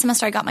to, last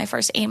semester I got my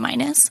first A-.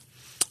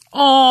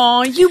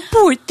 Oh, you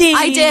poor thing.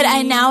 I did.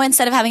 And now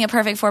instead of having a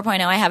perfect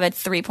 4.0, I have a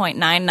 3.99,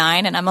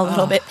 and I'm a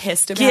little bit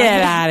pissed about it.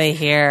 Get out of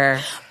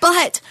here.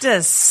 But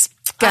disgusting.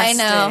 I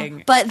know.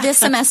 But this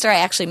semester I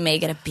actually may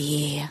get a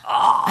B.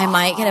 I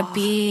might get a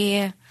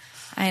B.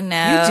 I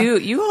know. You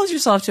do. You hold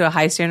yourself to a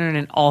high standard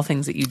in all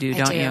things that you do,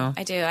 don't you?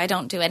 I do. I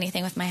don't do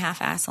anything with my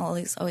half-ass.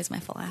 Always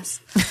my full ass.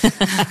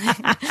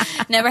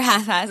 Never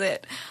half-ass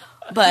it.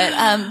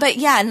 But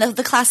yeah, and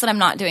the class that I'm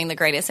not doing the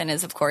greatest in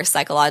is, of course,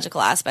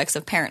 psychological aspects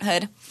of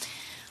parenthood.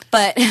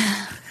 But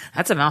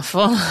that's a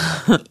mouthful.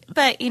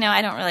 But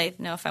I don't really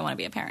know if I want to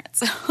be a parent.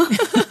 So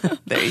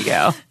there you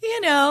go.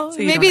 So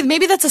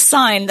maybe that's a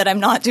sign that I'm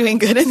not doing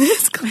good in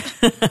this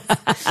class.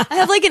 I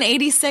have like an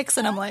 86,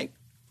 and I'm like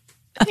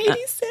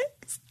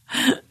 86.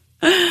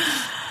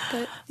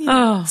 But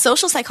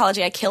social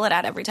psychology, I kill it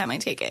at every time I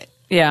take it.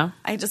 Yeah,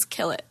 I just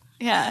kill it.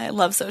 Yeah, I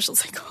love social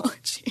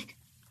psychology.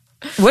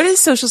 What is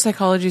social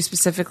psychology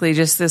specifically?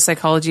 Just the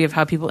psychology of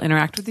how people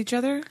interact with each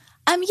other?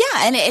 Yeah,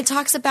 and it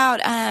talks about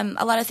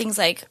a lot of things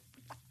like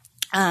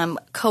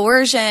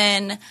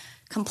coercion,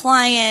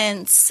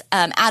 compliance,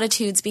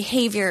 attitudes,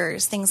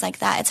 behaviors, things like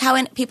that. It's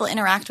how people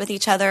interact with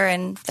each other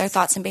and their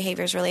thoughts and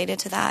behaviors related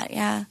to that.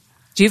 Yeah.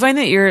 Do you find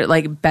that you're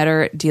like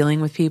better at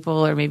dealing with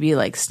people, or maybe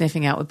like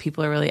sniffing out what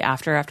people are really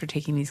after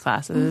taking these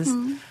classes?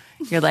 Mm-hmm.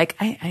 You're like,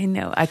 I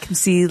know, I can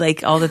see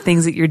like all the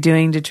things that you're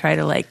doing to try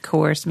to like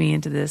coerce me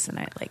into this, and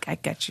I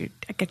got your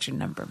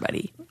number,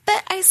 buddy.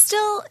 But I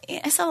still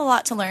have a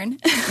lot to learn.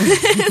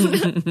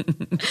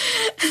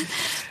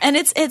 And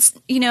it's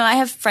I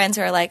have friends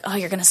who are like, oh,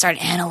 you're going to start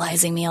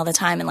analyzing me all the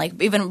time, and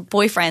like even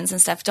boyfriends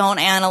and stuff, don't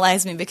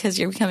analyze me because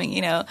you're becoming,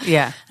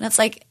 Yeah. And it's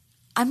like,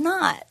 I'm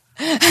not.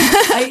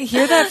 I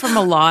hear that from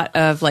a lot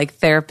of like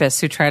therapists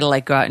who try to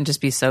like go out and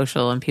just be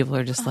social, and people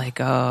are just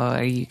like, oh,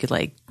 are you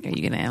going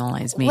to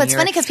analyze me? Well, it's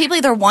funny because people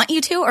either want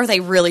you to or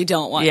they really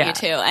don't want you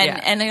to.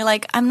 And you're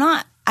like, I'm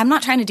not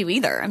trying to do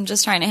either. I'm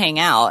just trying to hang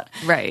out.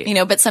 Right.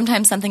 But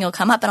sometimes something will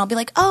come up and I'll be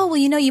like, oh, well,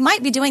 you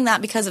might be doing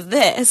that because of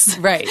this.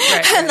 Right.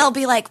 And they'll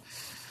be like,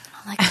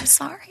 I'm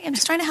sorry. I'm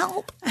just trying to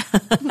help.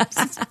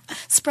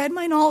 Spread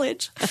my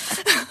knowledge.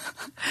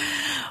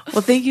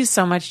 Well, thank you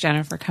so much,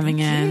 Jenna, for coming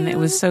in. It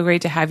was so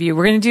great to have you.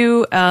 We're going to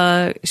do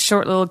a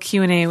short little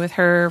Q&A with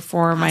her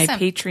for my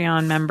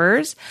Patreon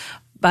members.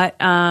 But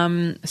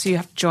so you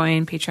have to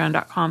join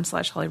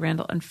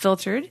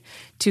patreon.com/HollyRandallUnfiltered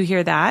to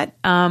hear that.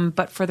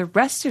 But for the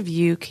rest of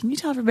you, can you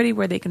tell everybody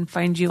where they can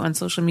find you on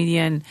social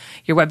media and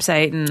your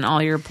website and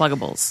all your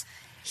pluggables?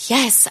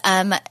 Yes.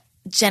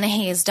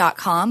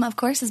 JennaHaze.com, of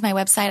course, is my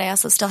website. I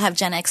also still have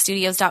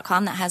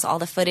JennaXstudios.com that has all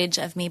the footage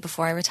of me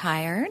before I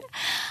retired.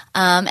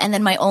 And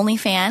then my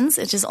OnlyFans,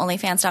 which is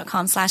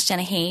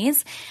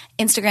onlyfans.com/JennaHaze,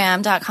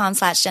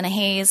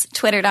 Instagram.com/JennaHaze,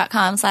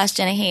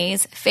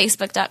 Twitter.com/JennaHaze,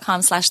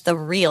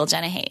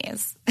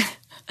 Facebook.com/TheRealJennaHaze.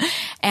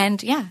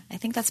 And yeah, I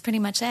think that's pretty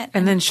much it.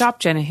 And then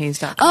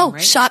shopjennahaze.com. Oh,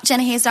 right?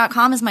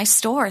 shopjennahaze.com is my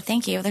store.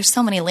 Thank you. There's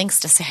so many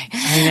links to say.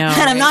 I know.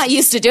 And I'm not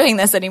used to doing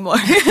this anymore.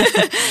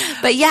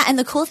 But yeah, and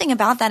the cool thing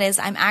about that is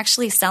I'm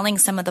actually selling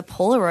some of the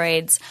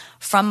Polaroids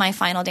from my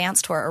final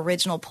dance tour,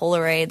 original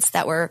Polaroids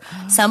that were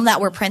some that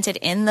were printed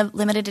in the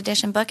limited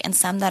edition book and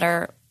some that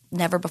are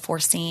never before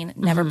seen,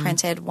 never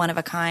printed, one of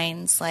a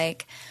kinds.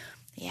 Like,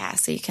 yeah,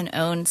 so you can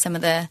own some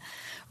of the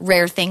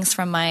rare things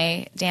from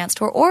my dance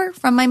tour or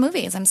from my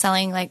movies. I'm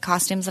selling like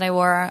costumes that I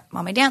wore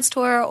on my dance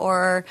tour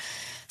or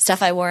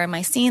stuff I wore in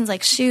my scenes,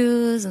 like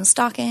shoes and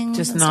stockings.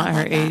 Just and not stuff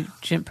her like that.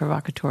 agent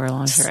provocateur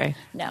lingerie.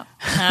 No,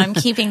 I'm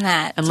keeping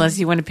that. Unless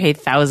you want to pay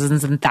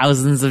thousands and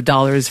thousands of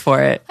dollars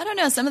for it. I don't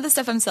know. Some of the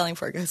stuff I'm selling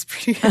for it's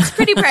pretty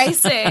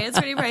pricey. It's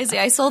pretty pricey.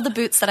 I sold the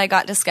boots that I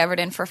got discovered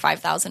in for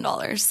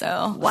 $5,000.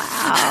 So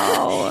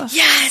wow.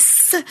 Yes.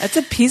 That's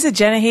a piece of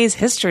Jenna Haze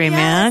history,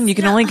 man. You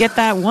can only get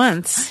that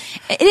once.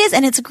 It is,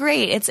 and it's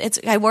great. It's.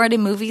 I wore it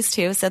in movies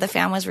too, so the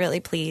fan was really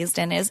pleased.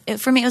 And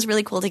for me, it was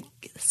really cool to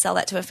sell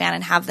that to a fan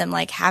and have them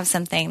like have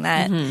something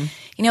that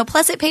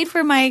Plus, it paid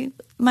for my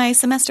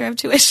semester of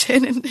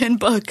tuition and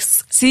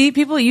books. See,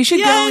 people, you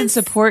should go and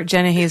support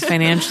Jenna Haze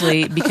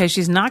financially because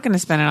she's not going to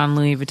spend it on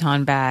Louis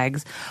Vuitton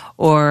bags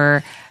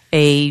or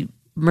a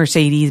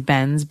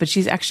Mercedes-Benz, but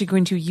she's actually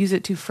going to use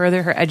it to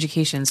further her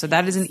education. So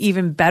that is an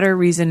even better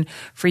reason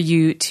for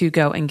you to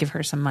go and give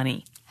her some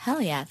money.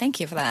 Hell yeah. Thank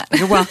you for that.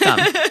 You're welcome.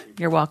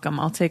 You're welcome.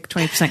 I'll take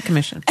 20%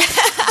 commission.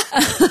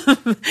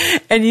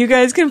 And you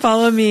guys can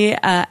follow me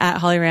at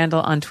Holly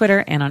Randall on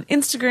Twitter and on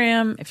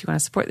Instagram. If you want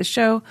to support the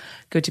show,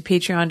 go to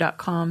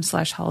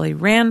patreon.com/Holly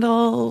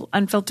Randall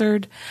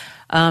Unfiltered.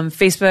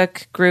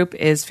 Facebook group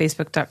is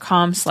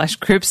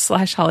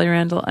facebook.com/groups/Holly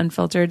Randall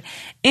Unfiltered.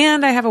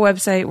 And I have a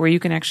website where you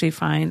can actually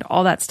find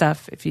all that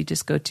stuff if you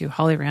just go to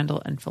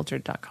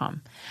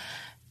hollyrandallunfiltered.com.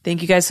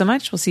 Thank you guys so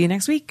much. We'll see you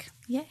next week.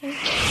 Yay.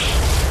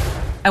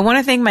 I want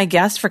to thank my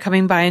guests for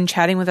coming by and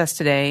chatting with us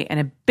today, and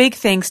a big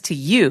thanks to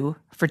you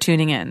for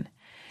tuning in.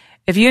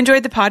 If you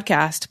enjoyed the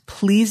podcast,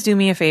 please do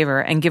me a favor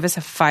and give us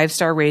a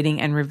 5-star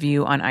rating and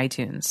review on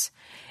iTunes.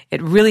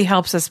 It really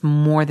helps us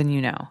more than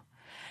you know.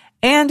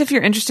 And if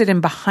you're interested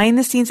in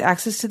behind-the-scenes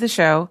access to the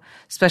show,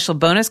 special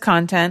bonus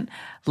content,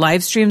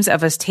 live streams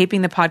of us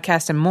taping the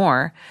podcast, and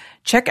more,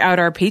 check out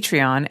our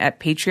Patreon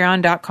at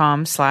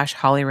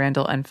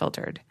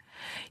patreon.com/HollyRandallUnfiltered.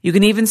 You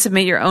can even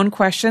submit your own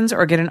questions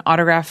or get an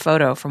autographed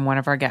photo from one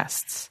of our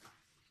guests.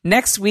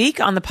 Next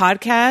week on the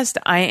podcast,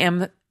 I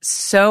am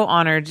so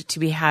honored to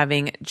be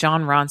having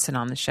Jon Ronson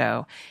on the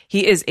show.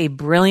 He is a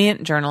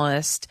brilliant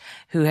journalist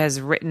who has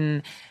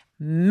written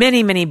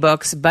many, many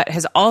books, but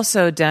has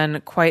also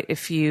done quite a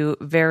few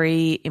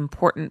very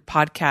important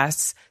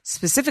podcasts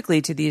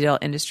specifically to the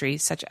adult industry,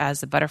 such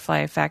as The Butterfly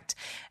Effect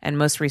and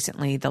most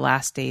recently, The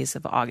Last Days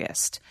of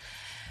August.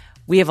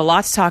 We have a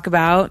lot to talk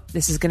about.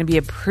 This is going to be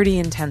a pretty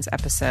intense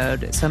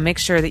episode, so make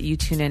sure that you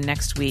tune in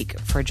next week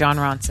for Jon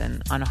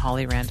Ronson on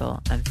Holly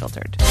Randall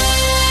Unfiltered.